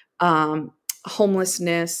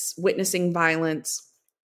 homelessness, witnessing violence.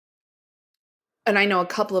 And I know a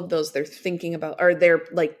couple of those they're thinking about, or they're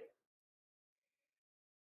like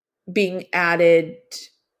being added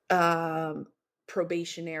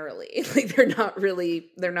probationarily. Like they're not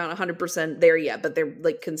 100% there yet, but they're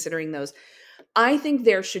like considering those. I think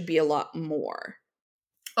there should be a lot more.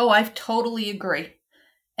 Oh, I totally agree.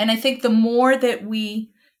 And I think the more that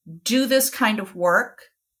we do this kind of work,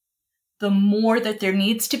 the more that there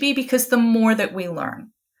needs to be, because the more that we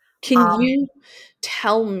learn. Can you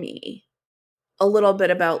tell me a little bit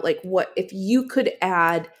about, like, what if you could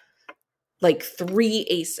add like 3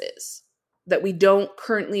 ACEs that we don't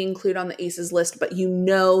currently include on the ACEs list, but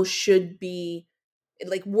should be,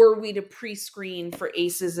 like, were we to pre-screen for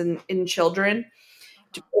ACEs in children,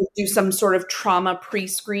 to do some sort of trauma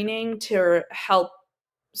pre-screening to help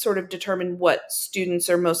sort of determine what students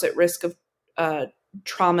are most at risk of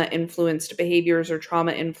trauma-influenced behaviors or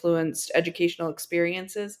trauma-influenced educational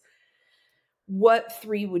experiences, what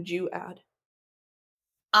 3 would you add?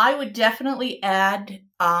 I would definitely add,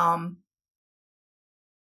 I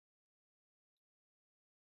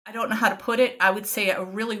don't know how to put it. I would say a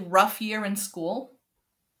really rough year in school.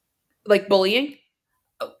 Like bullying?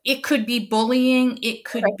 It could be bullying. It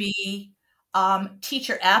could be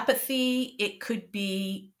teacher apathy. It could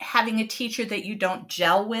be having a teacher that you don't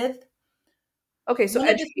gel with. Okay, so one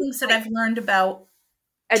of the things that I've learned about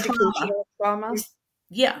educational trauma.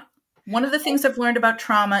 One of the things I've learned about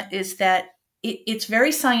trauma is that it's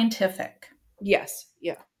very scientific. Yes.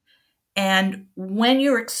 Yeah. And when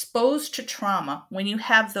you're exposed to trauma, when you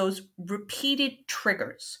have those repeated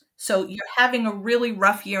triggers, so you're having a really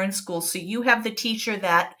rough year in school, so you have the teacher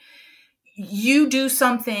that you do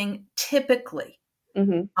something typically.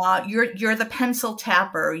 You're the pencil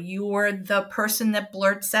tapper, you're the person that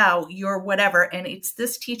blurts out, you're whatever, and it's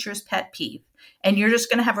this teacher's pet peeve. And you're just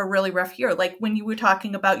going to have a really rough year. Like when you were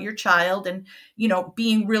talking about your child and,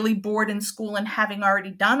 being really bored in school and having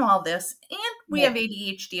already done all this, and we have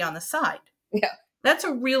ADHD on the side. Yeah. That's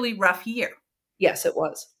a really rough year. Yes, it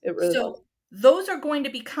was. It really was. Those are going to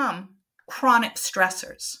become chronic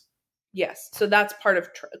stressors. Yes. So that's part of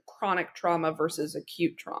chronic trauma versus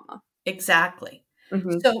acute trauma. Exactly.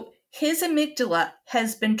 So his amygdala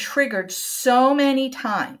has been triggered so many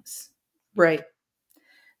times. Right.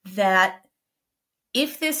 That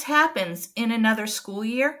if this happens in another school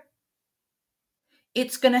year,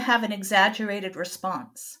 it's going to have an exaggerated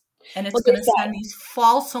response. And it's going to send these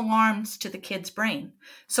false alarms to the kid's brain.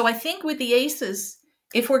 So I think with the ACEs,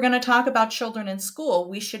 if we're going to talk about children in school,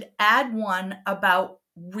 we should add one about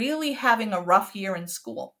really having a rough year in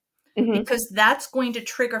school, because that's going to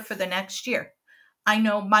trigger for the next year. I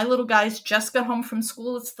know my little guys just got home from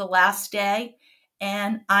school. It's the last day.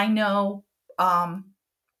 And I know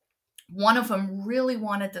one of them really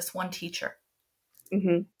wanted this one teacher.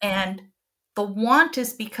 And the want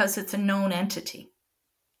is because it's a known entity.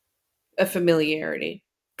 A familiarity.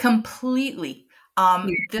 Completely.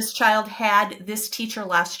 This child had this teacher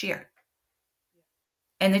last year.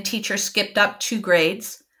 And the teacher skipped up 2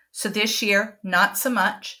 grades. So this year, not so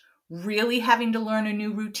much. Really having to learn a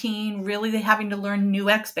new routine, really having to learn new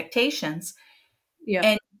expectations. Yeah.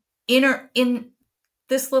 And in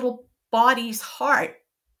this little body's heart,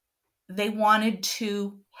 they wanted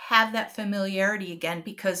to have that familiarity again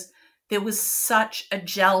because there was such a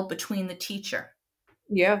gel between the teacher.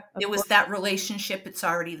 Yeah. It was that relationship, it's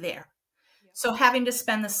already there. So having to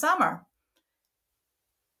spend the summer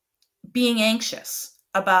being anxious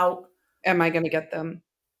about, am I going to get them?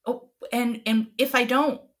 Oh, and if I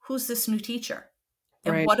don't, who's this new teacher?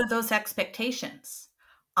 And what are those expectations?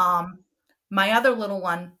 My other little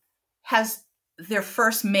one has their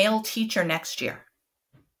first male teacher next year.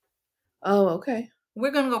 Oh, okay.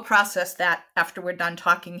 We're going to go process that after we're done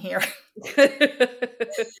talking here.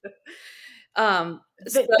 There's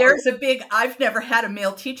a big, I've never had a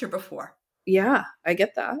male teacher before. Yeah, I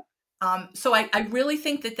get that. So I really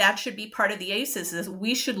think that should be part of the ACEs, is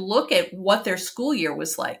we should look at what their school year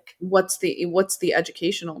was like. What's the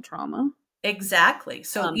educational trauma? Exactly.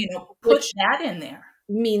 So, put that in there.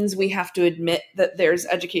 Means we have to admit that there's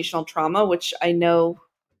educational trauma, which I know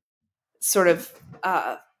sort of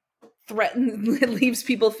leaves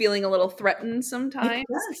people feeling a little threatened sometimes.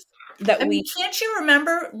 It does. Can't you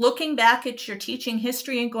remember looking back at your teaching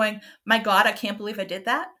history and going, my God, I can't believe I did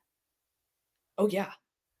that? Oh, yeah.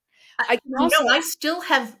 I still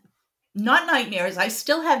have, not nightmares, I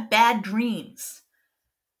still have bad dreams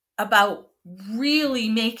about really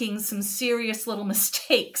making some serious little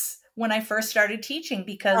mistakes when I first started teaching,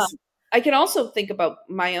 because I can also think about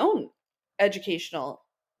my own educational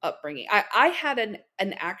upbringing. I had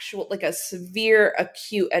an actual, like a severe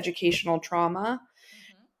acute educational trauma.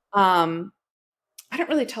 I don't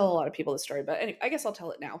really tell a lot of people this story, but anyway, I guess I'll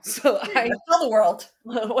tell it now. So I tell the world.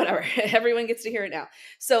 Whatever. Everyone gets to hear it now.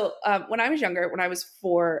 So when I was younger, when I was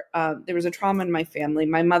 4, there was a trauma in my family.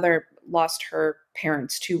 My mother lost her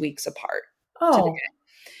parents 2 weeks apart. Oh.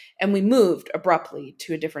 And we moved abruptly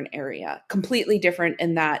to a different area, completely different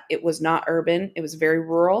in that it was not urban. It was very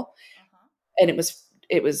rural. And it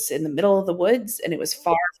was in the middle of the woods, and it was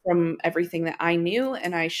far from everything that I knew.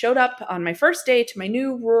 And I showed up on my first day to my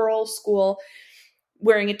new rural school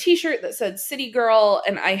wearing a t-shirt that said City Girl,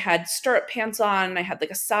 and I had stirrup pants on, and I had like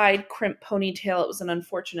a side crimp ponytail. It was an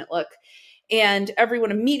unfortunate look. And everyone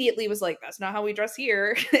immediately was like, that's not how we dress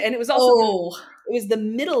here. And it was also, it was the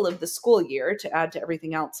middle of the school year to add to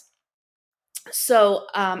everything else. So,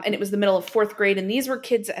 and it was the middle of 4th grade, and these were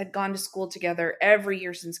kids that had gone to school together every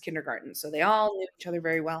year since kindergarten. So they all knew each other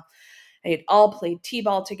very well. They had all played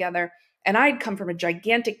t-ball together. And I'd come from a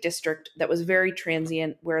gigantic district that was very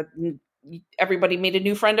transient, where everybody made a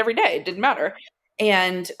new friend every day. It didn't matter.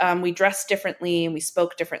 And we dressed differently, and we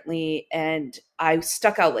spoke differently. And I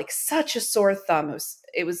stuck out like such a sore thumb.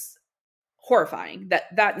 It was horrifying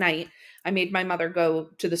that night I made my mother go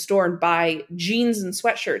to the store and buy jeans and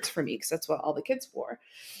sweatshirts for me, because that's what all the kids wore.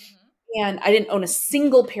 And I didn't own a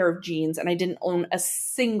single pair of jeans, and I didn't own a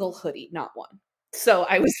single hoodie, not one. So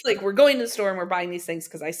I was like, we're going to the store and we're buying these things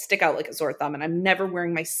because I stick out like a sore thumb, and I'm never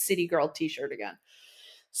wearing my City Girl t-shirt again.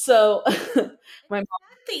 So my mom,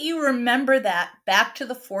 that you remember that back to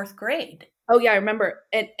the 4th grade. Oh yeah, I remember.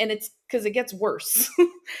 And it's because it gets worse.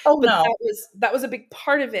 Oh But no. that was a big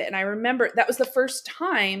part of it. And I remember that was the first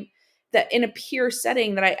time that in a peer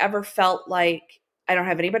setting that I ever felt like I don't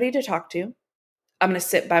have anybody to talk to. I'm going to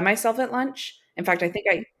sit by myself at lunch. In fact, I think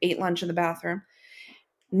I ate lunch in the bathroom.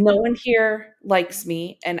 No one here likes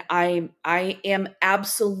me, and I am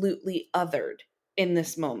absolutely othered in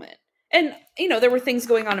this moment. And there were things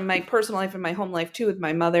going on in my personal life and my home life too, with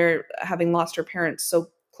my mother having lost her parents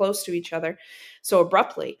so close to each other so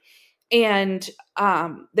abruptly. And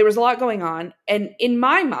there was a lot going on. And in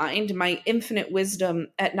my mind, my infinite wisdom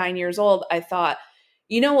at 9 years old, I thought,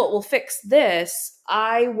 you know what will fix this?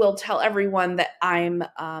 I will tell everyone that I'm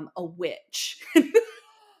a witch.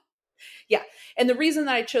 Yeah. And the reason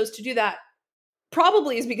that I chose to do that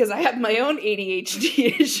probably is because I have my own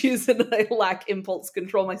ADHD issues and I lack impulse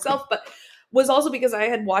control myself, but was also because I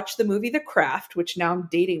had watched the movie The Craft, which now I'm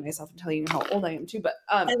dating myself and telling you how old I am too. But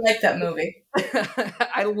I like that movie.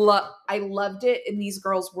 I loved it, and these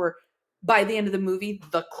girls were by the end of the movie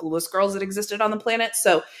the coolest girls that existed on the planet.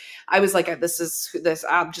 So I was like, this.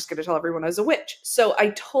 I'm just going to tell everyone I was a witch. So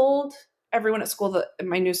I told everyone at school that in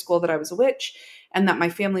my new school that I was a witch, and that my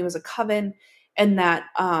family was a coven, and that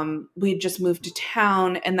we had just moved to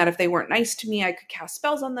town, and that if they weren't nice to me, I could cast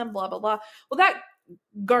spells on them. Blah blah blah. Well, that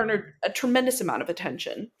garnered a tremendous amount of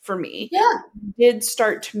attention for me. Yeah. Did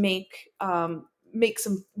start to make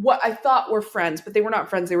some what I thought were friends, but they were not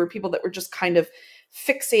friends. They were people that were just kind of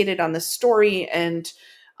fixated on the story and,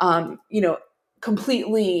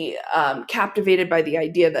 completely captivated by the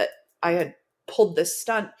idea that I had pulled this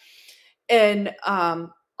stunt. And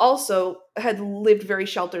also had lived very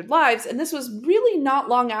sheltered lives. And this was really not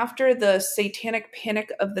long after the satanic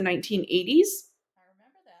panic of the 1980s, I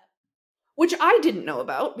remember that. which I didn't know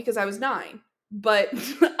about because I was 9, but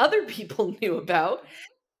other people knew about.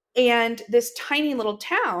 And this tiny little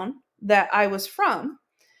town that I was from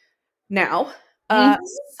now uh, Mhm.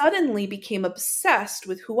 suddenly became obsessed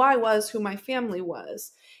with who I was, who my family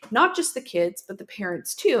was. Not just the kids, but the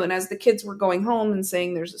parents too. And as the kids were going home and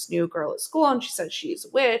saying, there's this new girl at school and she says she's a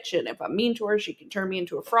witch, and if I'm mean to her, she can turn me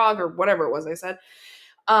into a frog or whatever it was I said.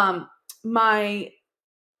 Um, my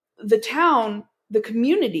the town, the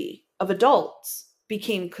community of adults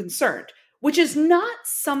became concerned, which is not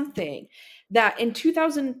something that in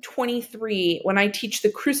 2023, when I teach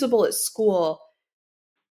the crucible at school,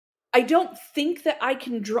 I don't think that I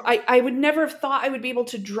can draw. I would never have thought I would be able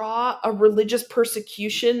to draw a religious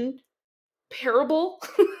persecution parable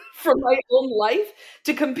from my own life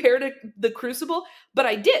to compare to the crucible, but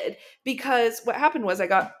I did, because what happened was I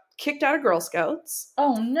got kicked out of Girl Scouts.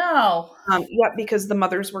 Oh no. Yeah, because the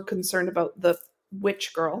mothers were concerned about the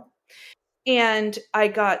witch girl. And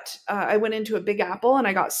I went into a Big Apple and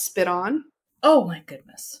I got spit on Oh my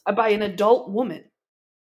goodness. by an adult woman.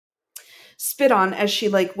 Spit on as she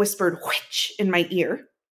like whispered witch in my ear.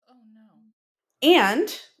 Oh no.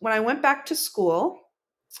 And when I went back to school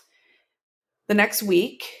the next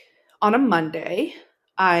week on a Monday,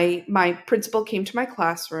 my principal came to my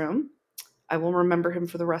classroom. I will remember him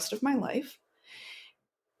for the rest of my life.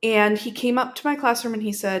 And he came up to my classroom and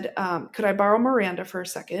he said, could I borrow Miranda for a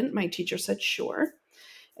second? My teacher said, sure.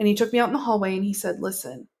 And he took me out in the hallway and he said,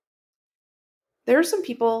 listen, there are some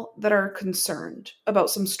people that are concerned about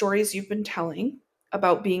some stories you've been telling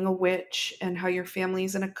about being a witch and how your family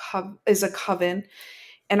is is a coven.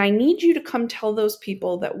 And I need you to come tell those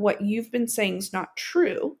people that what you've been saying is not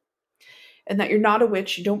true, and that you're not a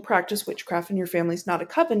witch, you don't practice witchcraft, and your family's not a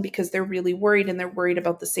coven, because they're really worried, and they're worried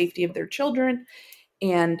about the safety of their children,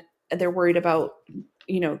 and they're worried about,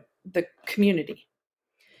 the community.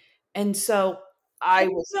 And so How I do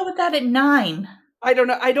you was deal with that at 9? I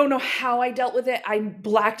don't know how I dealt with it. I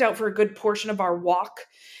blacked out for a good portion of our walk.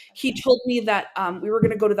 He Okay. told me that we were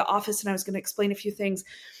going to go to the office and I was going to explain a few things.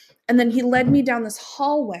 And then he led me down this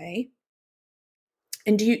hallway.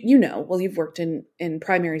 And do well, you've worked in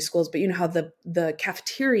primary schools, but you know how the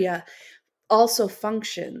cafeteria also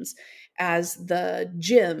functions as the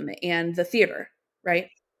gym and the theater, right?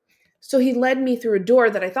 So he led me through a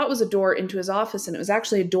door that I thought was a door into his office, and it was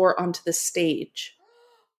actually a door onto the stage.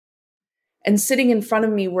 And sitting in front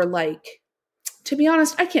of me were like, to be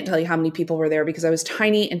honest, I can't tell you how many people were there because I was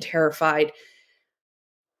tiny and terrified.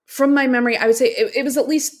 From my memory, I would say it was at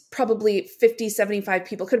least probably 50, 75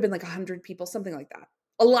 people. Could have been like 100 people, something like that.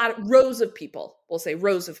 A lot of rows of people, we'll say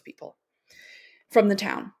rows of people from the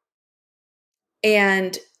town.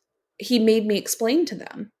 And he made me explain to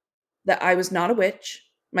them that I was not a witch,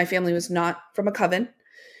 my family was not from a coven,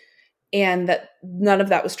 and that none of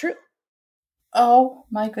that was true. Oh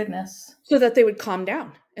my goodness. So that they would calm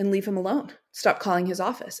down and leave him alone, stop calling his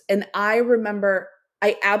office. And I remember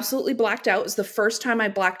I absolutely blacked out. It was the first time I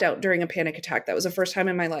blacked out during a panic attack. That was the first time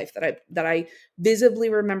in my life that I visibly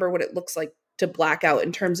remember what it looks like to black out,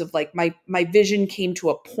 in terms of like my vision came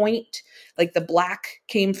to a point, like the black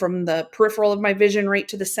came from the peripheral of my vision right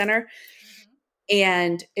to the center,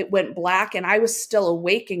 and it went black, and I was still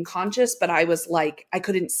awake and conscious, but I was like, I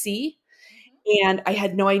couldn't see, and I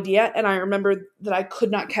had no idea. And I remember that I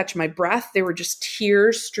could not catch my breath. There were just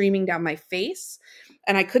tears streaming down my face,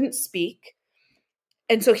 and I couldn't speak.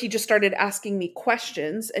 And so he just started asking me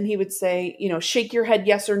questions, and he would say, shake your head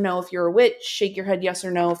yes or no if you're a witch, shake your head yes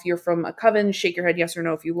or no if you're from a coven, shake your head yes or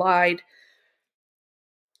no if you lied.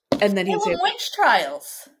 And then he'd say, Salem witch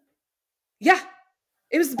trials. yeah,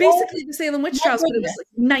 it was basically the Salem witch trials, but it was like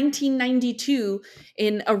 1992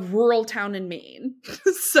 in a rural town in Maine.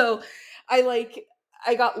 So I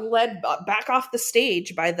got led back off the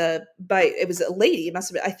stage by it was a lady. It must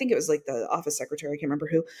have been, I think it was like the office secretary. I can't remember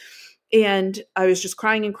who. And I was just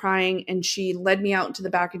crying and crying. And she led me out into the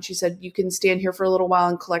back, and she said, you can stand here for a little while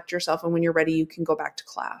and collect yourself. And when you're ready, you can go back to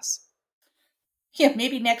class. Yeah,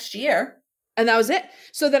 maybe next year. And that was it.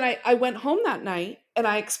 So then I went home that night, and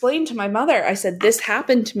I explained to my mother, I said, this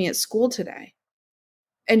happened to me at school today.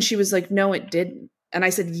 And she was like, no, it didn't. And I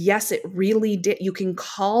said, yes, it really did. You can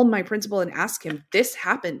call my principal and ask him, this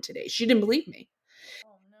happened today. She didn't believe me.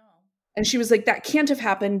 Oh, no. And she was like, that can't have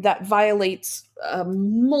happened. That violates a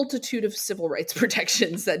multitude of civil rights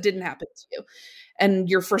protections. That didn't happen to you and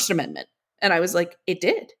your First Amendment. And I was like, it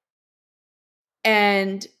did.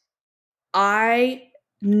 And I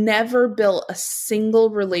never built a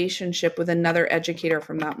single relationship with another educator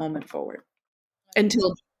from that moment forward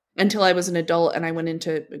until I was an adult and I went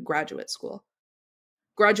into graduate school.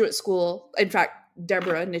 In fact,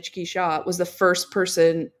 Deborah Nitschke Shaw was the first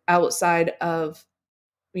person outside of,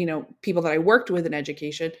 people that I worked with in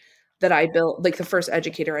education that I built, like the first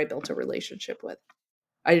educator I built a relationship with.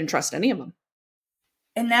 I didn't trust any of them.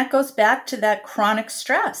 And that goes back to that chronic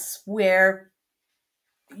stress where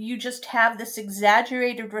you just have this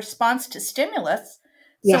exaggerated response to stimulus.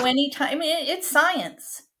 Yeah. So anytime, it's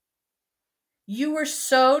science. You were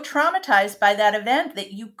so traumatized by that event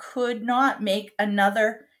that you could not make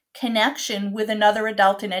another connection with another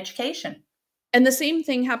adult in education. And the same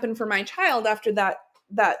thing happened for my child after that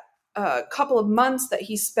couple of months that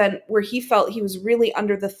he spent where he felt he was really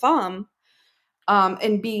under the thumb,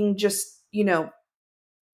 and being just,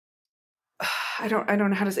 I don't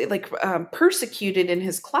know how to say it, persecuted in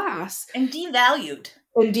his class and devalued.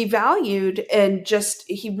 And just,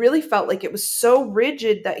 he really felt like it was so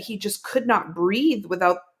rigid that he just could not breathe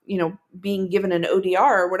without, being given an ODR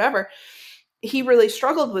or whatever. He really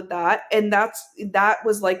struggled with that. And that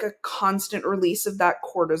was like a constant release of that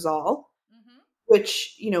cortisol,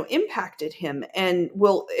 which, impacted him and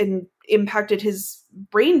impacted his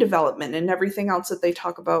brain development and everything else that they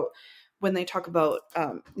talk about when they talk about,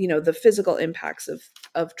 the physical impacts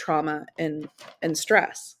of trauma and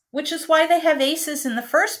stress. Which is why they have ACEs in the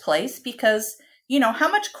first place, because,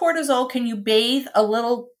 how much cortisol can you bathe a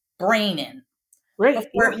little brain in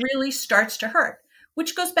before it really starts to hurt?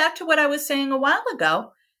 Which goes back to what I was saying a while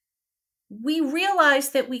ago. We realize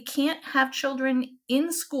that we can't have children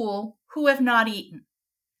in school who have not eaten.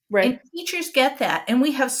 Right. And teachers get that. And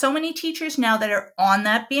we have so many teachers now that are on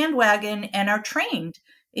that bandwagon and are trained.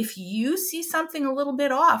 If you see something a little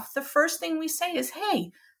bit off, the first thing we say is,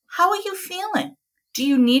 hey, how are you feeling? Do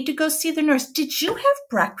you need to go see the nurse? Did you have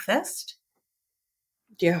breakfast?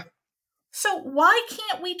 Yeah. So why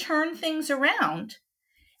can't we turn things around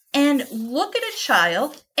and look at a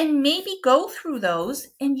child and maybe go through those,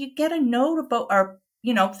 and you get a note about,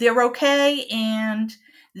 they're okay and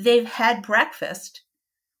they've had breakfast?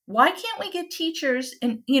 Why can't we get teachers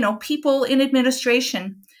and, people in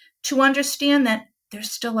administration to understand that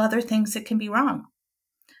there's still other things that can be wrong?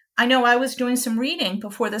 I know I was doing some reading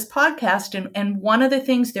before this podcast, and one of the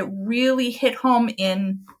things that really hit home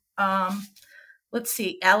in,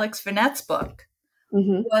 Alex Vanette's book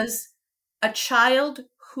was a child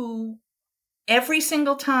who every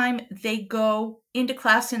single time they go into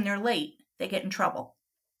class and they're late, they get in trouble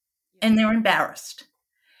and they're embarrassed.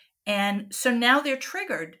 And so now they're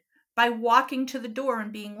triggered by walking to the door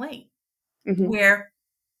and being late, where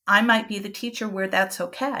I might be the teacher where that's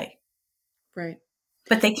okay. Right.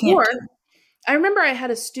 But they can't. I remember I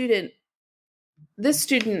had a student, this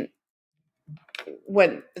student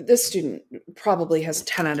probably has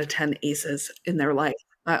 10 out of 10 ACEs in their life,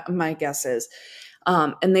 my guess is.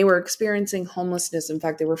 And they were experiencing homelessness. In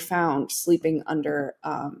fact, they were found sleeping under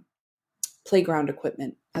playground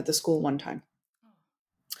equipment at the school one time.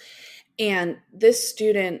 And this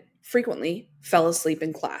student frequently fell asleep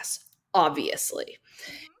in class, obviously.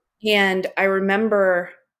 And I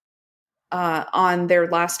remember on their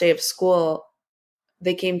last day of school,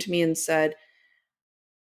 they came to me and said,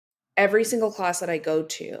 every single class that I go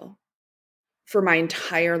to for my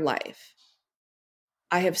entire life,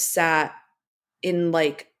 I have sat in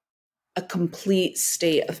like a complete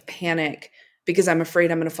state of panic because I'm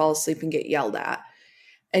afraid I'm going to fall asleep and get yelled at.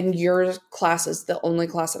 And your class is the only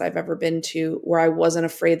class that I've ever been to where I wasn't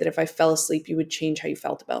afraid that if I fell asleep, you would change how you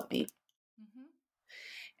felt about me. Mhm.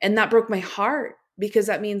 And that broke my heart because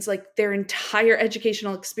that means like their entire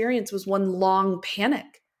educational experience was one long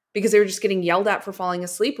panic because they were just getting yelled at for falling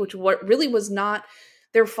asleep, which what really was not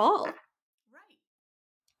their fault. Right.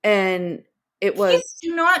 And it was, Kids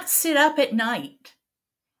do not sit up at night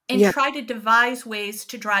and yeah. try to devise ways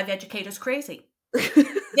to drive educators crazy.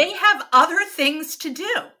 They have other things to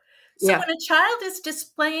do. So Yeah. when a child is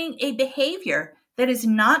displaying a behavior that is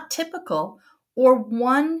not typical or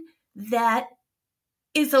one that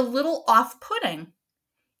is a little off-putting,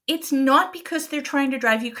 it's not because they're trying to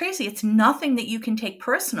drive you crazy. It's nothing that you can take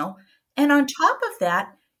personal. And on top of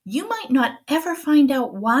that, you might not ever find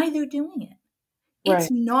out why they're doing it. It's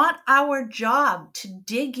Right. not our job to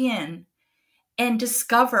dig in and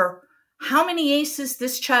discover how many aces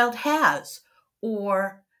this child has,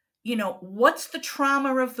 or, what's the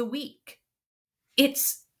trauma of the week.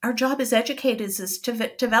 It's our job as educators is to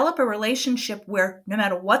develop a relationship where no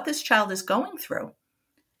matter what this child is going through,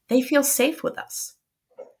 they feel safe with us.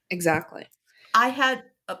 Exactly. I had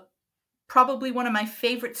probably one of my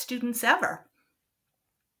favorite students ever.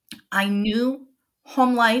 I knew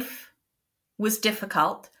home life was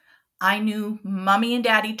difficult. I knew mommy and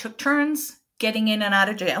daddy took turns getting in and out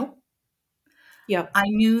of jail. Yeah. I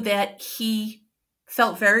knew that he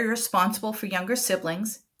felt very responsible for younger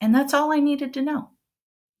siblings, and that's all I needed to know.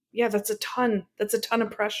 Yeah. That's a ton. That's a ton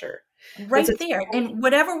of pressure. That's a Right there. ton. And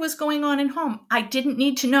whatever was going on in home, I didn't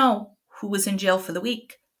need to know who was in jail for the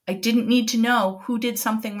week. I didn't need to know who did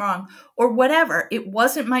something wrong or whatever. It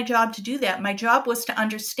wasn't my job to do that. My job was to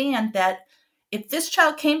understand that if this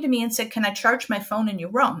child came to me and said, "Can I charge my phone in your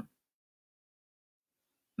room?"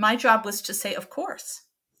 My job was to say, "Of course."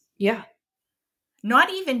 Yeah. Not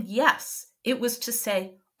even yes. It was to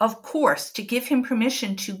say, "Of course," to give him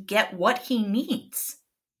permission to get what he needs.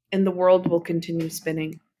 And the world will continue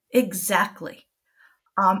spinning. Exactly.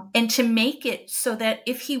 And to make it so that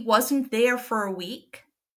if he wasn't there for a week,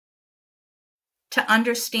 to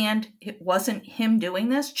understand it wasn't him doing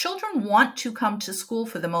this. Children want to come to school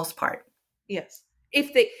for the most part. Yes.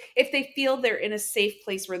 If they feel they're in a safe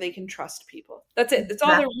place where they can trust people. That's it. That's all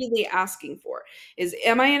they're Exactly. really asking for is,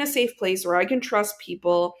 am I in a safe place where I can trust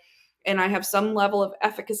people and I have some level of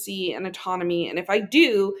efficacy and autonomy, and if I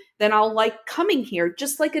do, then I'll like coming here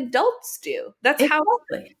just like adults do.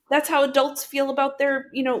 Exactly. That's how adults feel about their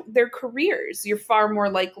careers. You're far more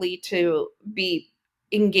likely to be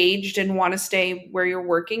engaged and want to stay where you're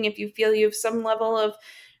working if you feel you have some level of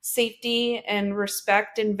safety and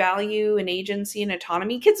respect and value and agency and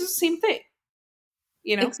autonomy. Kids are the same thing,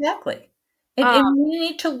 you know? Exactly. And, Um, and we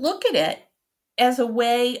need to look at it as a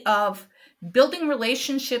way of building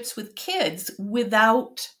relationships with kids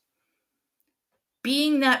without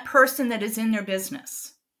being that person that is in their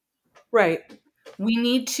business. right. We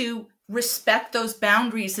need to respect those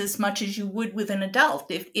boundaries as much as you would with an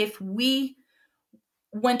adult. If we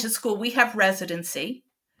went to school, we have residency,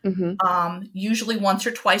 Mm-hmm. usually once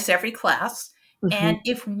or twice every class. Mm-hmm. And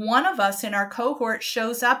if one of us in our cohort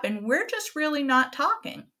shows up and we're just really not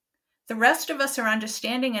talking, the rest of us are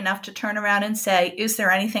understanding enough to turn around and say, "Is there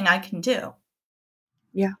anything I can do?"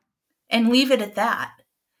 Yeah. And leave it at that.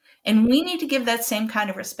 And we need to give that same kind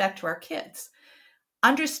of respect to our kids.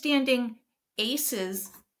 Understanding ACEs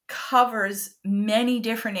covers many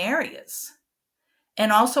different areas.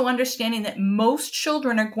 And also understanding that most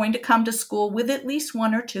children are going to come to school with at least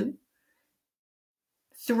one or two.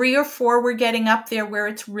 3 or 4 we're getting up there where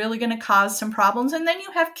it's really going to cause some problems. And then you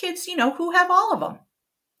have kids, who have all of them.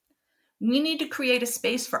 We need to create a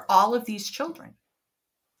space for all of these children.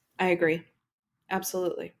 I agree.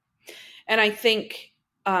 Absolutely. And I think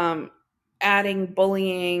adding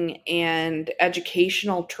bullying and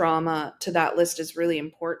educational trauma to that list is really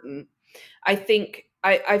important. I think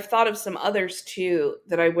I've thought of some others too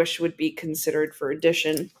that I wish would be considered for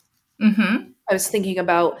addition. Mm-hmm. I was thinking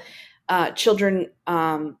about children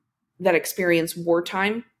that experience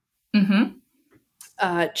wartime,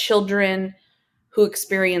 Mm-hmm. children who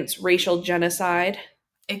experience racial genocide,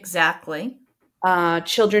 Exactly.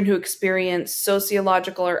 children who experience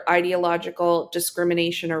sociological or ideological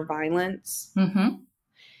discrimination or violence. Mm-hmm.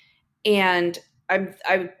 And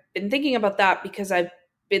I've been thinking about that because I've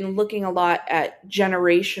been looking a lot at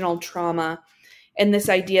generational trauma And this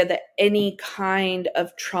idea that any kind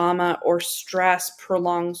of trauma or stress,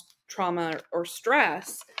 prolonged trauma or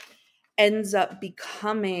stress, ends up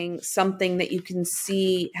becoming something that you can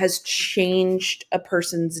see has changed a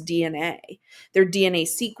person's DNA, their DNA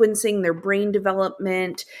sequencing, their brain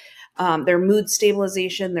development, their mood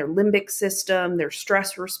stabilization, their limbic system, their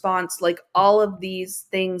stress response. Like all of these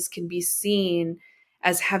things can be seen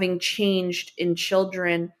as having changed in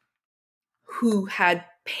children who had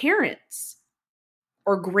parents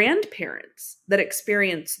or grandparents that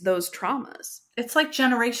experienced those traumas. It's like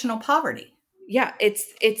generational poverty. Yeah, it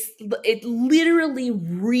literally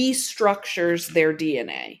restructures their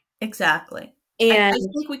DNA. Exactly. I And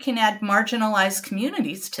think we can add marginalized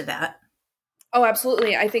communities to that. oh,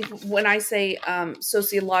 absolutely. I think when I say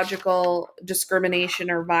sociological discrimination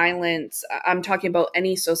or violence, I'm talking about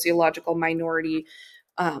any sociological minority,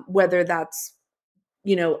 whether that's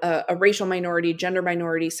a racial minority, gender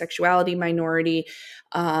minority, sexuality minority,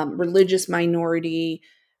 religious minority,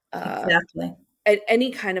 Exactly. any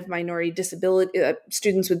kind of minority, disability,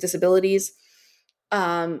 students with disabilities,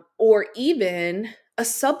 or even a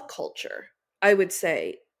subculture, I would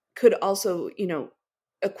say, could also,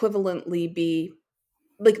 equivalently be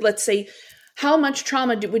like, let's say, how much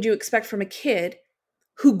trauma would you expect from a kid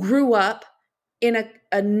who grew up in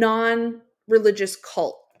a non-religious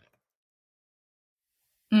cult,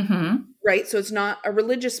 Mm-hmm. right? So it's not a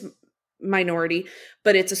religious minority,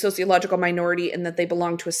 but it's a sociological minority in that they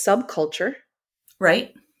belong to a subculture.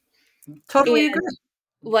 Right. Totally And agree.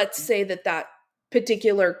 let's say that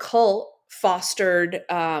particular cult fostered,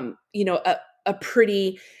 a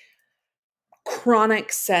pretty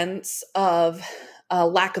chronic sense of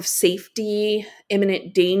lack of safety,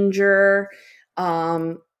 imminent danger,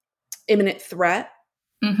 um, imminent threat.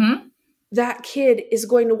 Mm-hmm. That kid is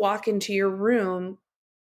going to walk into your room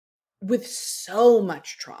with so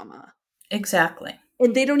much trauma. Exactly.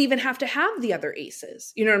 And they don't even have to have the other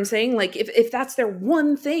aces. You know what I'm saying? Like if that's their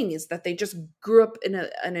one thing, is that they just grew up in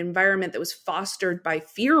an environment that was fostered by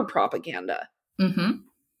fear propaganda. Mm-hmm.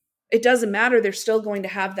 It doesn't matter. They're still going to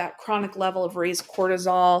have that chronic level of raised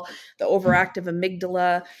cortisol, the overactive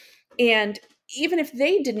amygdala. And even if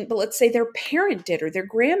they didn't, but let's say their parent did or their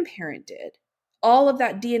grandparent did, all of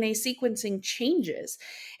that DNA sequencing changes.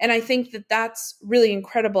 And I think that that's really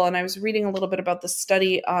incredible. And I was reading a little bit about the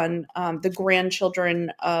study on the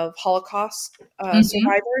grandchildren of Holocaust Mm-hmm.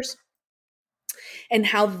 survivors and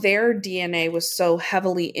how their DNA was so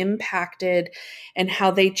heavily impacted and how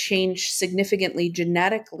they changed significantly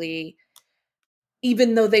genetically,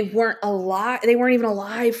 even though they weren't alive. They weren't even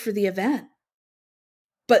alive for the event.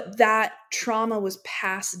 But that trauma was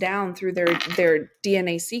passed down through their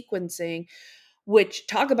DNA sequencing, which,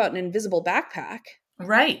 talk about an invisible backpack,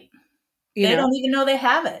 Right. you They know? don't even know they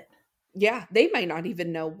have it. Yeah, they might not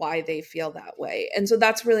even know why they feel that way. And so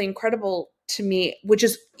that's really incredible to me, which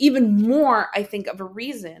is even more, I think, of a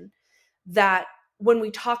reason that when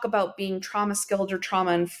we talk about being trauma skilled or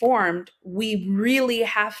trauma informed, we really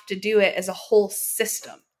have to do it as a whole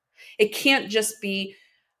system. It can't just be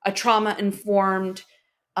a trauma informed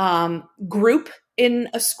group in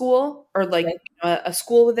a school, or like Right. a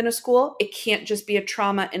school within a school. It can't just be a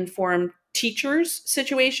trauma informed teachers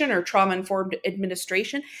situation or trauma informed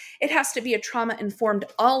administration. It has to be a trauma informed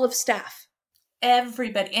all of staff.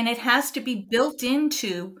 Everybody. And it has to be built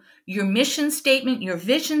into your mission statement, your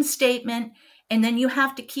vision statement, and then you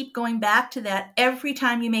have to keep going back to that every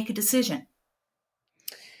time you make a decision.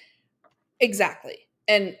 Exactly.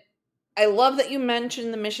 And I love that you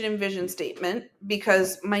mentioned the mission and vision statement,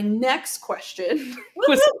 because my next question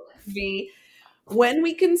was Woohoo! going to be, when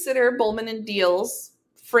we consider Bolman and Deal's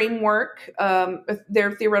framework,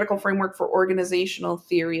 their theoretical framework for organizational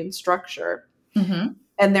theory and structure, Mm-hmm.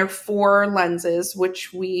 and their 4 lenses,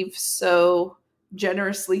 which we've so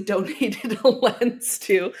generously donated a lens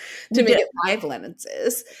to We make did. it 5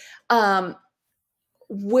 lenses. Um,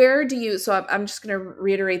 where do you, so I'm just going to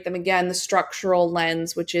reiterate them again: the structural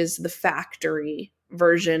lens, which is the factory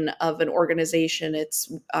version of an organization.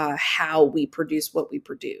 It's how we produce what we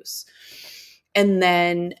produce. And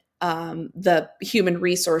then the human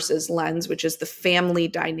resources lens, which is the family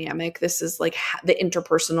dynamic. This is like the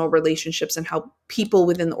interpersonal relationships and how people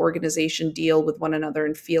within the organization deal with one another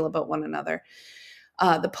and feel about one another.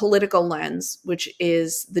 The political lens, which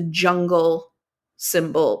is the jungle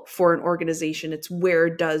symbol for an organization. It's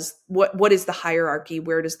what is the hierarchy?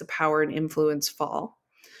 Where does the power and influence fall?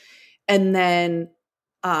 And then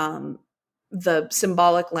um, the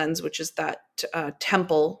symbolic lens, which is that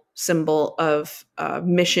temple symbol of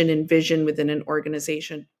mission and vision within an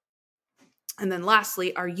organization. And then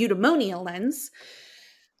lastly, our eudaimonia lens,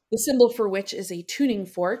 the symbol for which is a tuning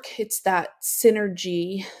fork. It's that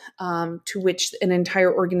synergy to which an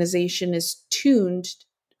entire organization is tuned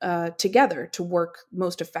together to work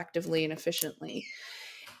most effectively and efficiently.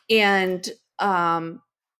 And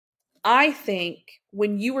I think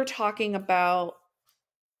when you were talking about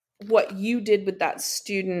what you did with that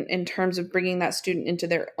student in terms of bringing that student into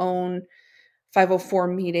their own 504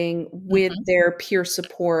 meeting with their peer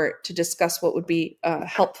support to discuss what would be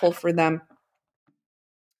helpful for them,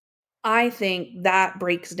 I think that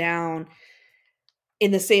breaks down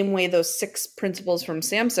in the same way those 6 principles from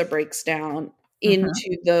SAMHSA breaks down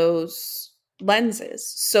into those lenses.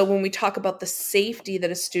 So when we talk about the safety that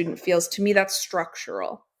a student feels, to me, that's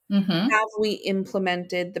structural. Have we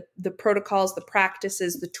implemented the protocols, the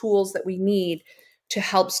practices, the tools that we need to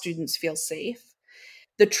help students feel safe?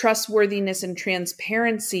 The trustworthiness and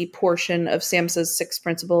transparency portion of SAMHSA's 6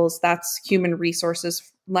 principles, that's human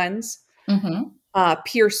resources lens.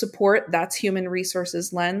 Peer support, that's human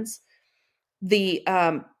resources lens. The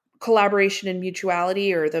collaboration and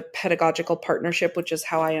mutuality, or the pedagogical partnership, which is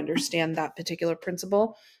how I understand that particular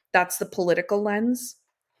principle, that's the political lens.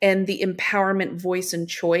 And the empowerment, voice, and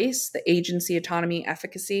choice, the agency, autonomy,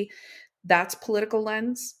 efficacy, that's political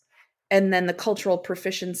lens. And then the cultural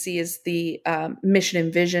proficiency is the mission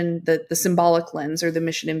and vision, the symbolic lens, or the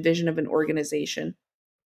mission and vision of an organization.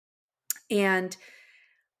 And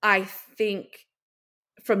I think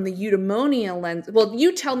from the eudaimonia lens, well,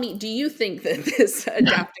 you tell me, do you think that this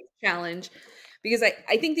adaptive challenge, because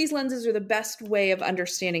I think these lenses are the best way of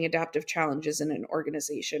understanding adaptive challenges in an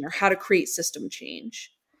organization, or how to create system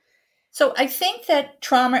change? So I think that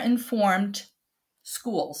trauma-informed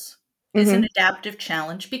schools is an adaptive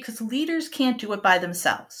challenge because leaders can't do it by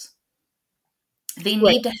themselves. They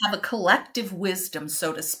need to have a collective wisdom,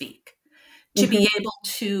 so to speak, to be able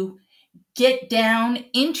to get down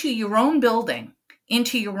into your own building,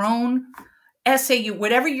 into your own SAU,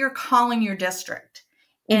 whatever you're calling your district,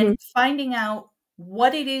 and finding out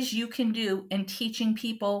what it is you can do and teaching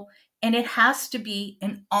people. And it has to be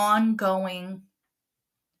an ongoing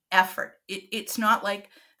effort. It's not like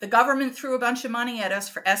the government threw a bunch of money at us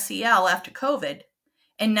for SEL after COVID,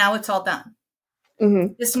 and now it's all done.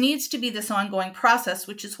 This needs to be this ongoing process,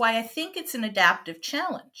 which is why I think it's an adaptive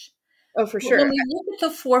challenge. Oh, for sure. When we look at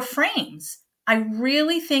the 4 frames, I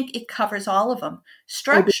really think it covers all of them.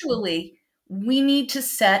 Structurally, we need to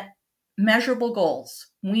set measurable goals.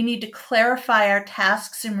 We need to clarify our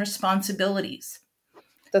tasks and responsibilities.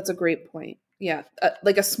 That's a great point. Yeah.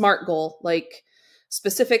 Like a SMART goal, like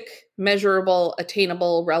specific, measurable,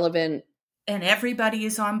 attainable, relevant. And everybody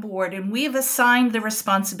is on board, and we have assigned the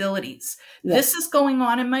responsibilities. Yes. This is going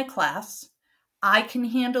on in my class. I can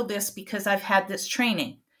handle this because I've had this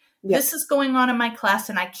training. Yes. This is going on in my class,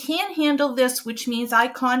 and I can't handle this, which means I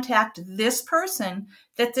contact this person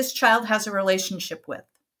that this child has a relationship with.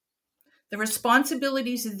 The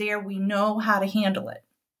responsibilities are there. We know how to handle it.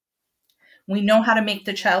 We know how to make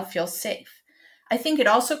the child feel safe. I think it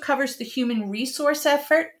also covers the human resource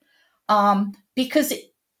effort because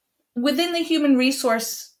within the human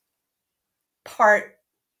resource part,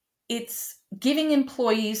 it's giving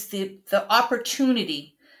employees the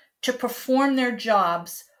opportunity to perform their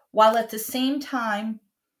jobs while at the same time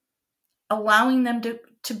allowing them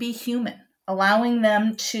to be human, allowing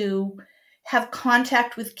them to have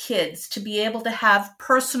contact with kids, to be able to have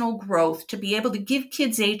personal growth, to be able to give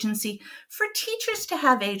kids agency, for teachers to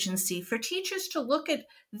have agency, for teachers to look at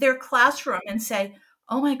their classroom and say,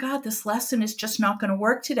 oh my God, this lesson is just not going to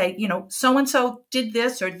work today. You know, so-and-so did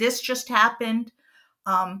this, or this just happened.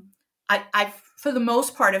 I, for the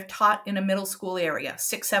most part, have taught in a middle school area,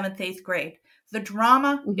 6th, 7th, 8th grade. The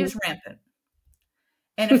drama is rampant.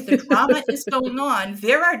 And if the drama is going on,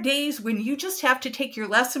 there are days when you just have to take your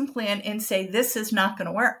lesson plan and say, this is not going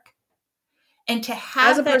to work. And to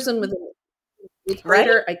have as a person with a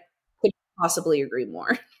grader, I could possibly agree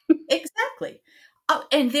more. Exactly.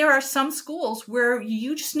 And there are some schools where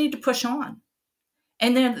you just need to push on.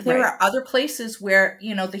 And then there are other places where,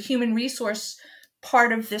 you know, the human resource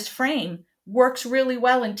part of this frame works really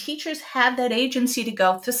well. And teachers have that agency to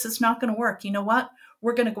go, this is not going to work. You know what?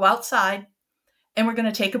 We're going to go outside and we're going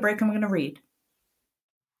to take a break and we're going to read.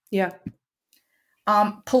 Yeah.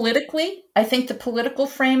 Politically, I think the political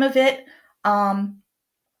frame of it, a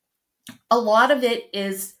lot of it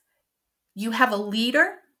is you have a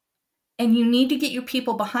leader and you need to get your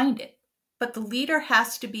people behind it. But the leader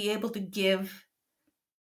has to be able to give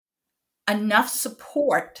enough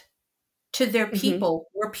support to their people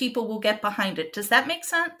where people will get behind it. Does that make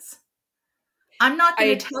sense? I'm not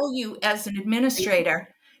going to tell you as an administrator,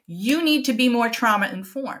 you need to be more trauma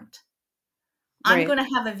informed. I'm going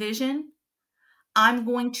to have a vision. I'm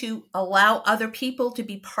going to allow other people to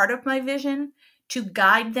be part of my vision, to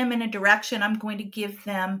guide them in a direction. I'm going to give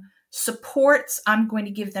them supports. I'm going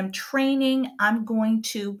to give them training. I'm going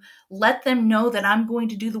to let them know that I'm going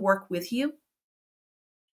to do the work with you.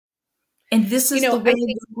 And this is the way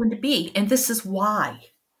it's going to be. And this is why.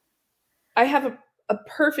 I have a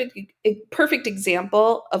perfect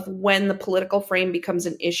example of when the political frame becomes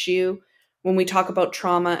an issue when we talk about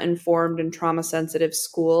trauma-informed and trauma-sensitive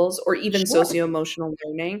schools, or even socio-emotional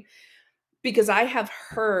learning. Because I have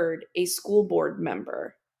heard a school board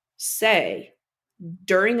member say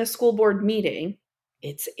during a school board meeting,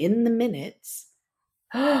 it's in the minutes,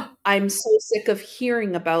 I'm so sick of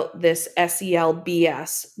hearing about this SEL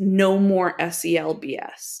BS. No more SEL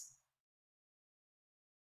BS.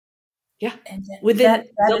 Yeah. And that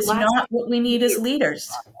is not what we need as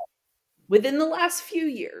leaders. Within the last few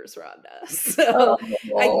years, Rhonda. So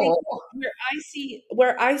I think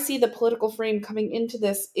where I see the political frame coming into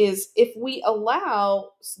this is if we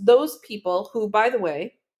allow those people who, by the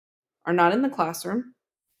way, are not in the classroom,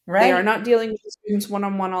 right? They are not dealing with the students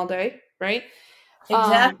one-on-one all day, right?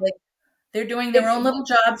 Exactly. They're doing their own little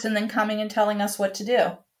jobs and then coming and telling us what to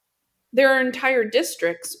do. There are entire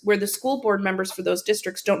districts where the school board members for those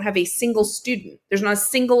districts don't have a single student. There's not a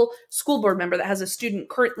single school board member that has a student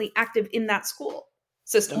currently active in that school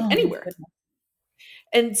system anywhere.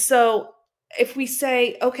 And so if we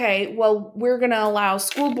say, okay, well, we're going to allow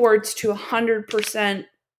school boards to 100%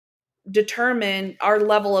 determine our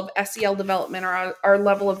level of SEL development or our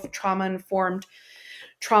level of trauma-informed,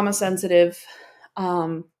 trauma-sensitive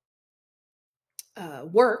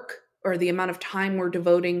work, or the amount of time we're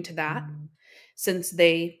devoting to that, since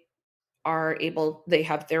they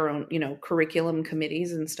have their own, curriculum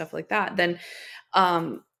committees and stuff like that, then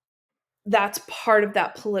that's part of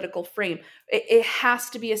that political frame. It has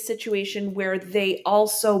to be a situation where they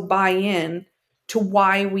also buy in to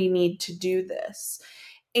why we need to do this.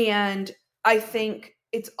 And I think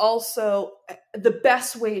it's also the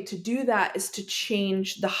best way to do that is to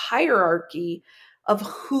change the hierarchy of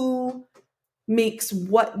who makes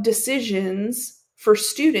what decisions for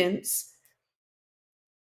students,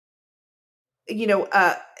 in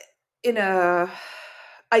a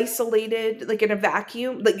isolated, like in a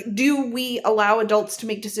vacuum. Like, do we allow adults to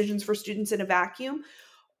make decisions for students in a vacuum,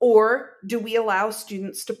 or do we allow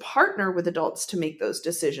students to partner with adults to make those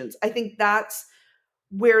decisions? I think that's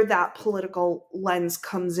where that political lens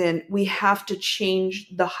comes in. We have to change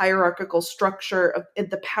the hierarchical structure of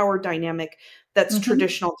the power dynamic that's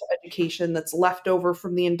traditional to education, that's left over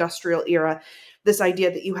from the industrial era. This idea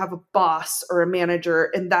that you have a boss or a manager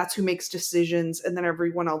and that's who makes decisions and then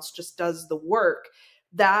everyone else just does the work.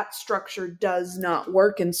 That structure does not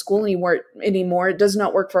work in school anymore. It does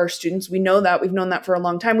not work for our students. We know that. We've known that for a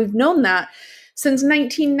long time. We've known that since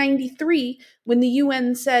 1993, when the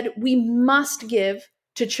UN said we must give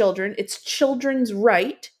to children, it's children's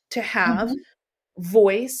right to have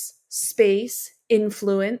voice, space,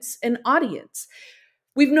 influence, and audience.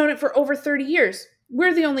 We've known it for over 30 years.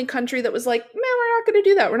 We're the only country that was like, man, we're not going to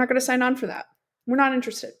do that. We're not going to sign on for that. We're not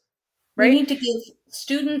interested. Right? We need to give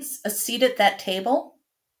students a seat at that table.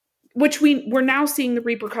 Which we're now seeing the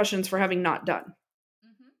repercussions for having not done.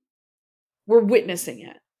 We're witnessing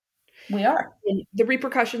it. We are. And the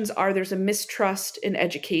repercussions are there's a mistrust in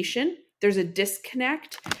education. There's a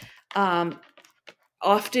disconnect.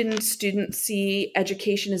 Often students see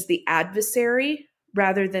education as the adversary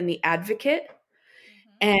rather than the advocate.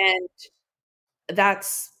 And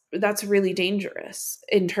that's really dangerous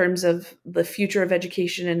in terms of the future of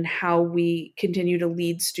education and how we continue to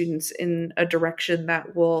lead students in a direction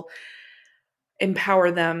that will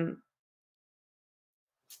empower them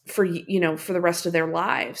for the rest of their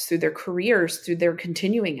lives, through their careers, through their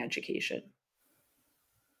continuing education.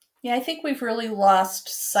 Yeah, I think we've really lost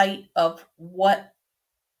sight of what,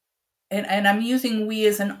 and I'm using we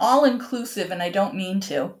as an all-inclusive, and I don't mean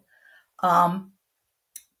to,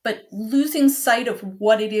 but losing sight of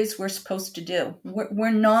what it is we're supposed to do. We're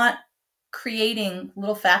not creating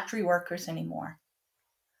little factory workers anymore,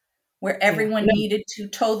 where everyone needed to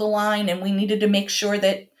toe the line, and we needed to make sure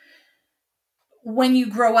that when you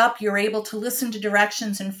grow up, you're able to listen to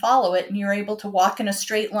directions and follow it, and you're able to walk in a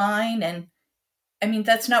straight line. And I mean,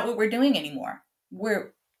 that's not what we're doing anymore.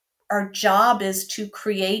 Our job is to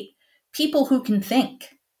create people who can think.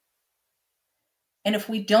 And if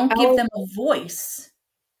we don't give them a voice,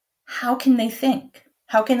 how can they think?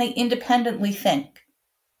 How can they independently think?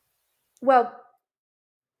 Well,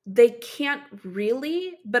 they can't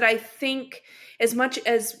really, but I think as much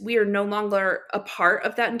as we are no longer a part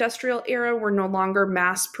of that industrial era, we're no longer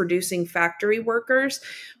mass producing factory workers.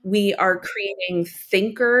 We are creating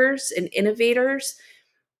thinkers and innovators.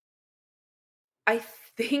 I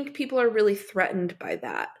think people are really threatened by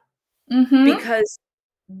that because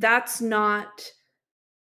that's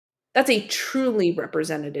a truly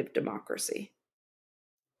representative democracy.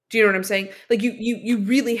 Do you know what I'm saying? Like you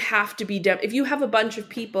really have to be if you have a bunch of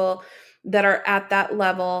people that are at that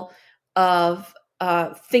level of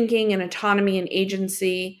thinking and autonomy and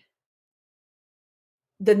agency,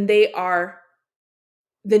 then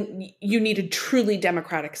you need a truly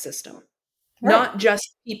democratic system. Right. Not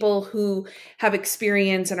just people who have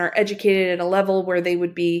experience and are educated at a level where they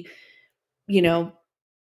would be,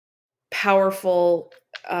 powerful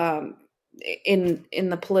in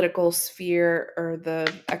the political sphere or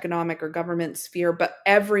the economic or government sphere, but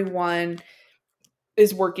everyone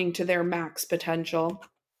is working to their max potential.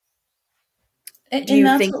 And Do you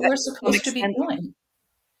that's think what that we're to some supposed to be extent, doing.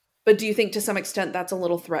 but do you think to some extent that's a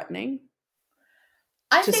little threatening?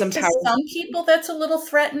 I To think some to power? some people that's a little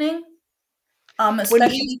threatening, When we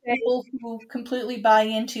especially say, people who completely buy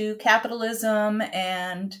into capitalism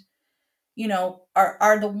and,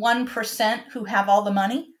 are the 1% who have all the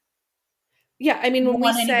money. yeah, I mean, You don't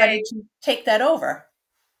want anybody to take that over.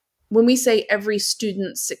 When we say every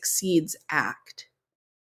student succeeds act,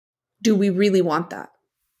 do we really want that?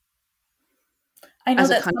 I know As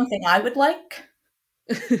a that's country? something I would like.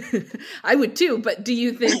 I would too, but do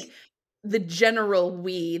you think the general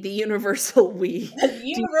we, the universal we, The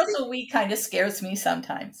universal we kind of scares me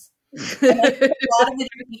sometimes. And I think a lot of it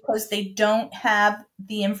is because they don't have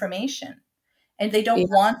the information and they don't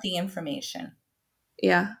want the information.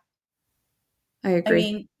 Yeah, I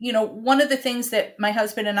agree. I mean, one of the things that my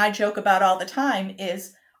husband and I joke about all the time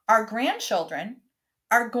is our grandchildren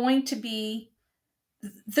are going to be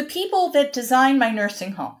the people that design my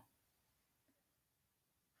nursing home.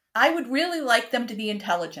 I would really like them to be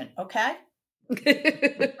intelligent, okay?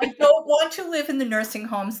 I don't want to live in the nursing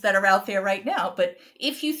homes that are out there right now, but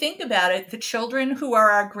if you think about it, the children who are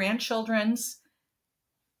our grandchildren's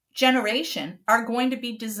generation are going to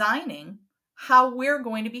be designing how we're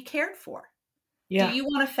going to be cared for. Yeah. Do you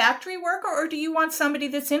want a factory worker or do you want somebody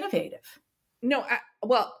that's innovative? No,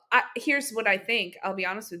 here's what I think. I'll be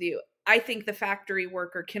honest with you. I think the factory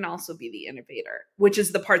worker can also be the innovator, which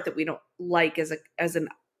is the part that we don't like as an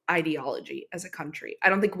ideology, as a country. I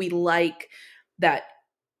don't think we like that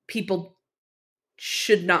people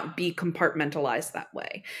should not be compartmentalized that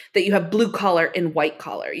way. That you have blue collar and white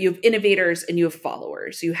collar. You have innovators and you have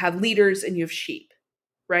followers. You have leaders and you have sheep,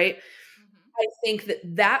 right? I think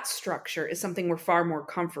that structure is something we're far more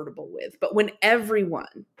comfortable with. But when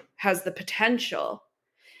everyone has the potential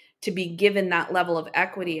to be given that level of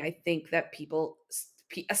equity, I think that people,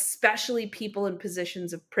 especially people in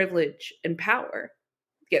positions of privilege and power,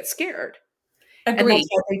 get scared. Agreed. And that's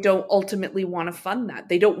why they don't ultimately want to fund that.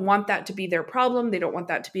 They don't want that to be their problem. They don't want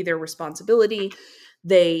that to be their responsibility.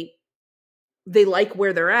 They like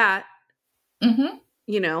where they're at, It's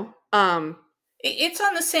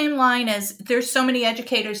on the same line as there's so many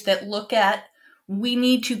educators that look at, we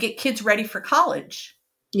need to get kids ready for college.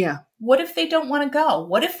 Yeah. What if they don't want to go?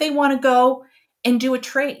 What if they want to go and do a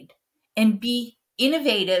trade and be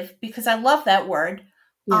innovative? Because I love that word.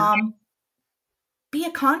 Yeah. Be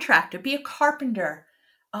a contractor, be a carpenter,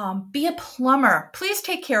 be a plumber. Please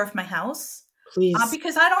take care of my house. Please.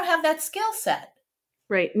 Because I don't have that skill set.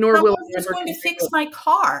 Right. Nor will I ever going to fix my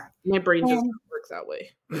car. My brain does not work that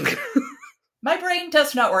way. My brain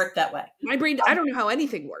does not work that way. My brain, I don't know how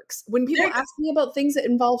anything works. When people ask me about things that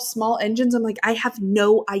involve small engines, I'm like, I have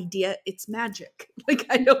no idea. It's magic. Like,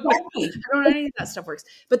 I don't know any of that stuff works.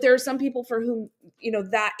 But there are some people for whom,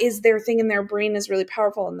 that is their thing and their brain is really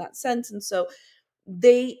powerful in that sense. And so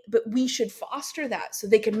but we should foster that so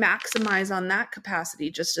they can maximize on that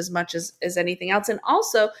capacity just as much as anything else. And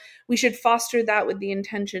also we should foster that with the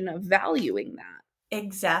intention of valuing that.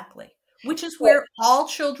 Exactly. Which is where all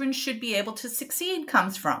children should be able to succeed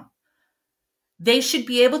comes from. They should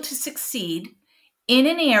be able to succeed in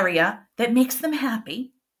an area that makes them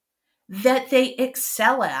happy, that they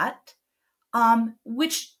excel at,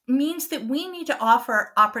 which means that we need to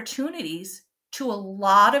offer opportunities to a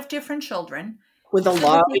lot of different children with a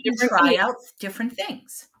lot of different try out different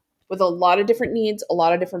things. With a lot of different needs, a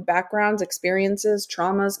lot of different backgrounds, experiences,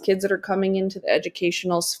 traumas, kids that are coming into the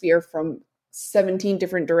educational sphere from 17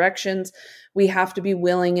 different directions. We have to be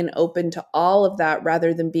willing and open to all of that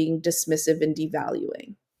rather than being dismissive and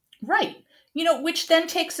devaluing. Right. Which then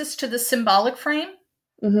takes us to the symbolic frame.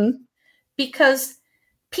 Mm-hmm. Because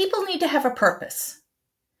people need to have a purpose.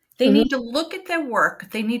 They need to look at their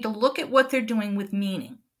work. They need to look at what they're doing with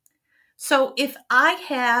meaning. So if I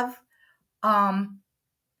have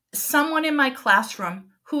someone in my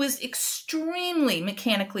classroom who is extremely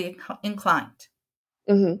mechanically inclined,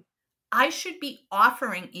 I should be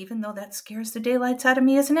offering, even though that scares the daylights out of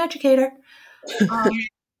me as an educator,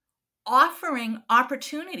 offering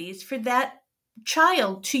opportunities for that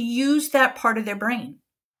child to use that part of their brain.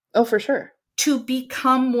 Oh, for sure. To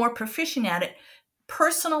become more proficient at it,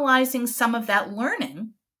 personalizing some of that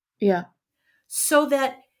learning. Yeah. So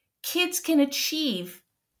that kids can achieve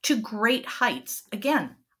to great heights.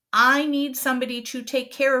 Again, I need somebody to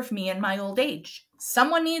take care of me in my old age.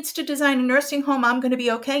 Someone needs to design a nursing home I'm going to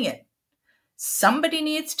be okay in. Somebody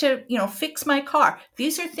needs to, fix my car.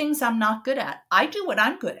 These are things I'm not good at. I do what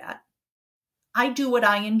I'm good at. I do what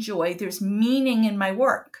I enjoy. There's meaning in my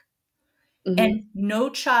work. And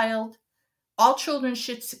all children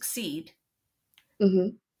should succeed,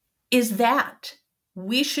 is that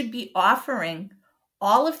we should be offering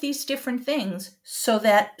all of these different things so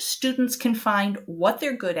that students can find what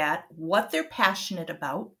they're good at, what they're passionate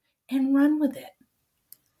about, and run with it.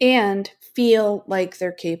 And feel like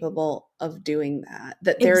they're capable of doing that.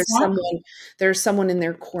 That there's someone in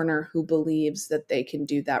their corner who believes that they can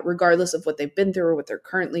do that, regardless of what they've been through or what they're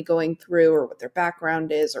currently going through or what their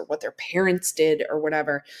background is or what their parents did or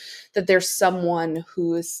whatever. That there's someone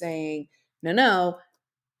who is saying, no,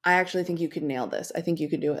 I actually think you can nail this. I think you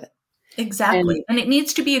can do it. Exactly. And it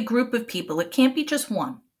needs to be a group of people. It can't be just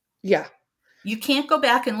one. Yeah. You can't go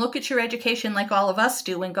back and look at your education like all of us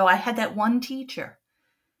do and go, I had that one teacher.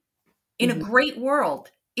 In a great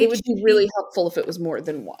world, it would be really helpful if it was more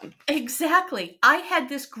than one. Exactly. I had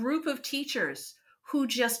this group of teachers who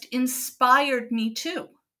just inspired me too.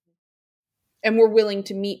 And were willing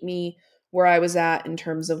to meet me where I was at in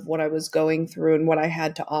terms of what I was going through and what I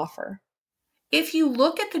had to offer. If you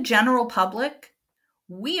look at the general public,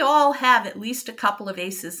 we all have at least a couple of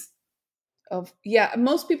aces.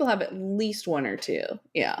 Most people have at least one or two.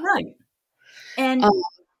 Yeah. Right. And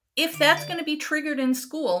if that's going to be triggered in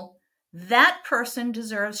school, that person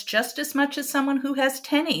deserves just as much as someone who has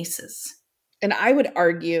 10 aces. And I would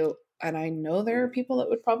argue, and I know there are people that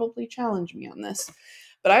would probably challenge me on this,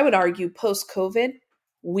 but I would argue post-COVID,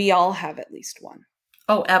 we all have at least one.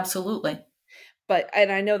 Oh, absolutely.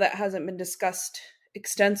 And I know that hasn't been discussed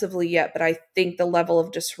extensively yet, but I think the level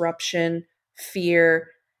of disruption, fear,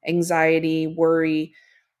 anxiety, worry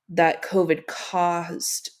that COVID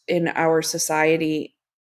caused in our society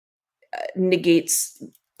negates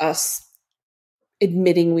us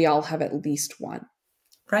admitting we all have at least one.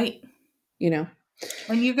 Right. And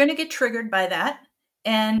you're going to get triggered by that.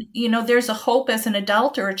 And, there's a hope as an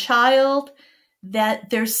adult or a child that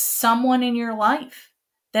there's someone in your life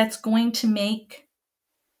that's going to make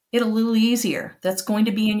it a little easier, that's going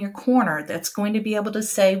to be in your corner, that's going to be able to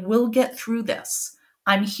say, we'll get through this.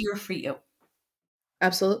 I'm here for you.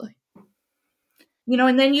 Absolutely.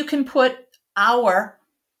 And then you can put our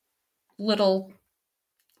little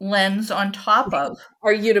lens on top of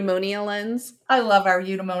our eudaimonia lens. I love our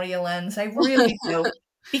eudaimonia lens. I really do.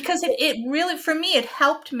 Because it really, for me, it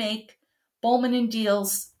helped make Bolman and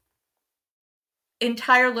Deal's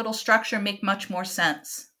entire little structure make much more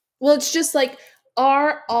sense. Well, it's just like,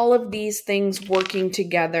 are all of these things working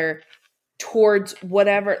together towards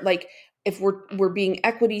whatever, like if we're being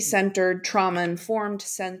equity centered, trauma informed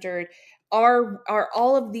centered, are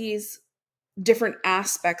all of these different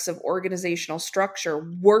aspects of organizational structure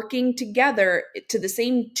working together to the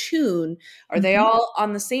same tune? Are they all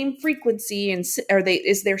on the same frequency, and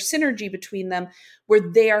is there synergy between them where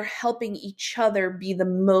they are helping each other be the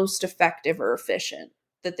most effective or efficient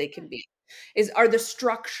that they can be? Are the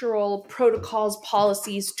structural protocols,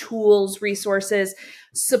 policies, tools, resources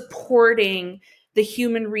supporting the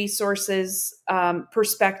human resources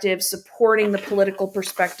perspective, supporting the political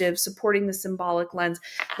perspective, supporting the symbolic lens?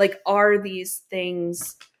 Like, are these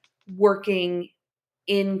things working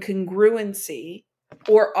in congruency,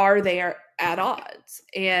 or are they at odds?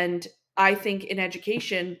 And I think in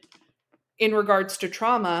education, in regards to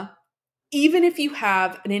trauma, even if you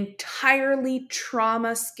have an entirely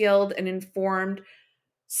trauma skilled and informed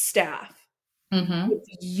staff,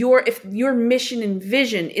 if your mission and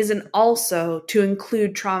vision isn't also to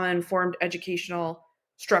include trauma informed educational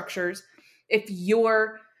structures, if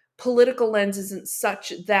your political lens isn't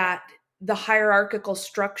such that the hierarchical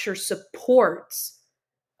structure supports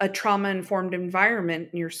a trauma informed environment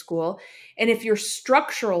in your school, and if your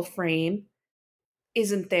structural frame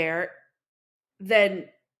isn't there, then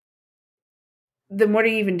what are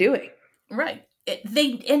you even doing? Right.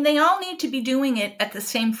 they all need to be doing it at the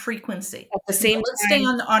same frequency. At the same Let's stay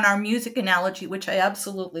time, on our music analogy, which I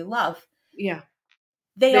absolutely love. yeah,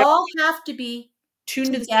 They they all have to be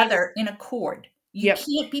tuned to the same. together in a chord. You Yep.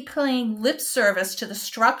 can't be playing lip service to the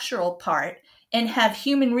structural part and have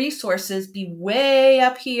human resources be way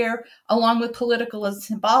up here along with political and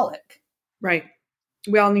symbolic. Right.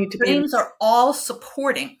 We all need to be. Frames are all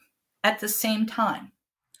supporting at the same time.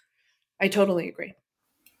 I totally agree.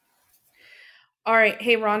 All right.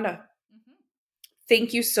 Hey, Rhonda,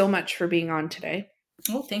 thank you so much for being on today.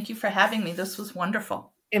 Well, thank you for having me. This was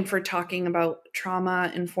wonderful. And for talking about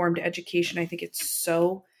trauma-informed education. I think it's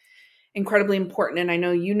so incredibly important. And I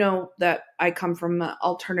know you know that I come from an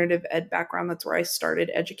alternative ed background. That's where I started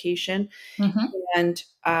education. Mm-hmm. And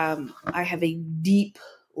I have a deep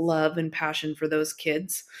love and passion for those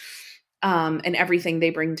kids and everything they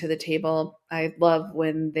bring to the table. I love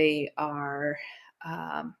when they are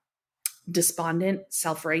despondent,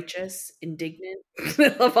 self-righteous, indignant.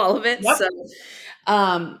 I love all of it. Yep. So,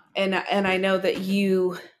 and I know that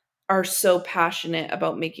you are so passionate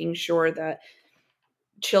about making sure that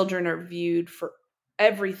children are viewed for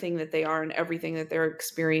everything that they are and everything that they're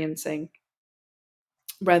experiencing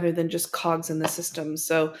rather than just cogs in the system.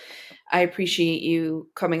 So I appreciate you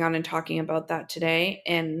coming on and talking about that today.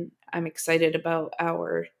 And I'm excited about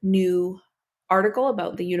our new article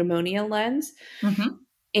about the eudaimonia lens. Mm-hmm.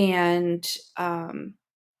 And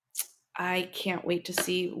I can't wait to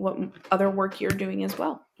see what other work you're doing as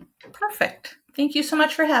well. Perfect. Thank you so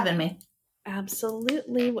much for having me.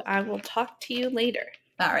 Absolutely. I will talk to you later.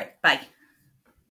 All right. Bye.